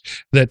floppy disk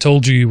that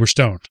told you were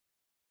stoned.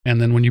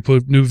 And then when you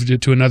moved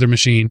it to another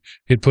machine,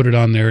 it put it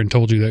on there and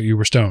told you that you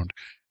were stoned.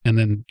 And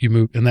then you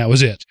moved, and that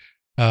was it.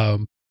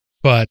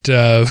 But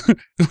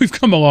we've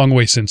come a long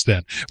way since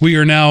then. We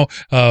are now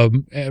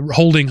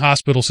holding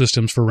hospital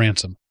systems for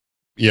ransom.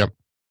 Yep.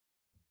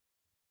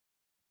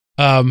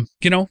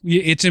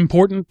 It's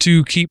important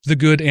to keep the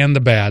good and the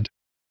bad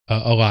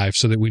alive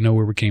so that we know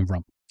where we came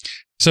from.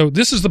 So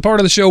this is the part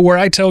of the show where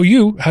I tell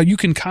you how you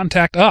can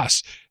contact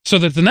us so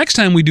that the next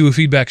time we do a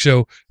feedback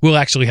show, we'll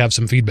actually have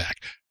some feedback.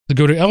 So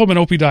go to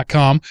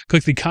elementop.com,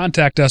 click the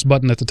Contact Us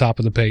button at the top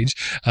of the page.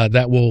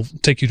 That will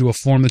take you to a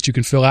form that you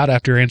can fill out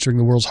after answering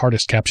the world's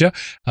hardest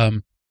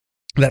CAPTCHA.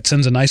 That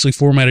sends a nicely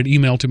formatted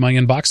email to my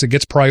inbox that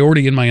gets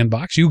priority in my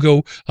inbox. You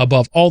go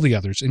above all the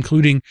others,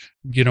 including,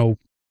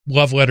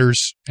 love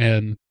letters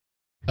and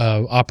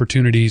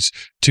opportunities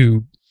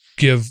to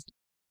give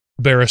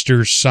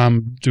barristers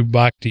some to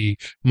bhakti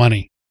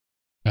money.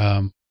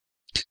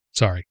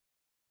 Sorry.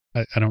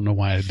 I don't know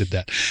why I did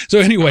that. So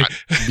anyway,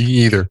 me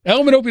either.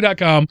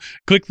 elementop.com,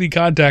 click the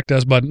Contact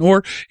Us button,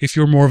 or if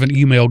you're more of an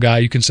email guy,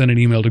 you can send an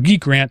email to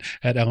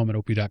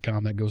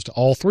geekrant@elementop.com. That goes to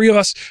all three of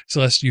us,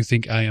 unless you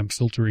think I am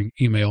filtering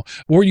email.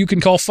 Or you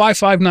can call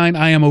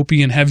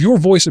 559-IMOP and have your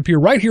voice appear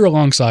right here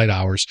alongside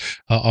ours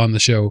on the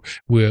show.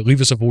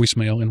 Leave us a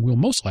voicemail, and we'll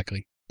most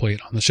likely play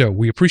it on the show.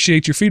 We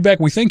appreciate your feedback.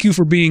 We thank you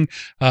for being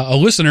a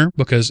listener,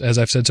 because as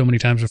I've said so many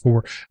times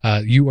before,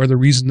 you are the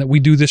reason that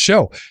we do this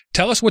show.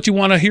 Tell us what you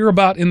want to hear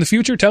about in the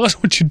future. Tell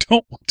us what you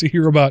don't want to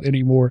hear about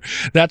anymore.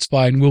 That's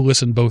fine. We'll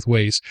listen both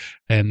ways,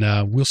 and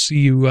we'll see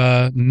you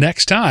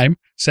next time.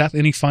 Seth,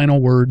 any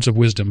final words of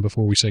wisdom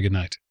before we say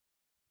goodnight?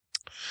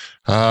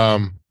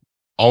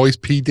 Always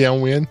pee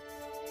downwind.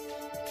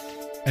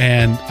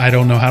 And I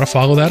don't know how to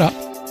follow that up,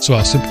 so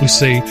I'll simply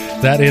say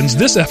that ends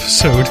this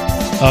episode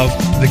of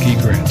The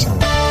Geek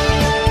Rant.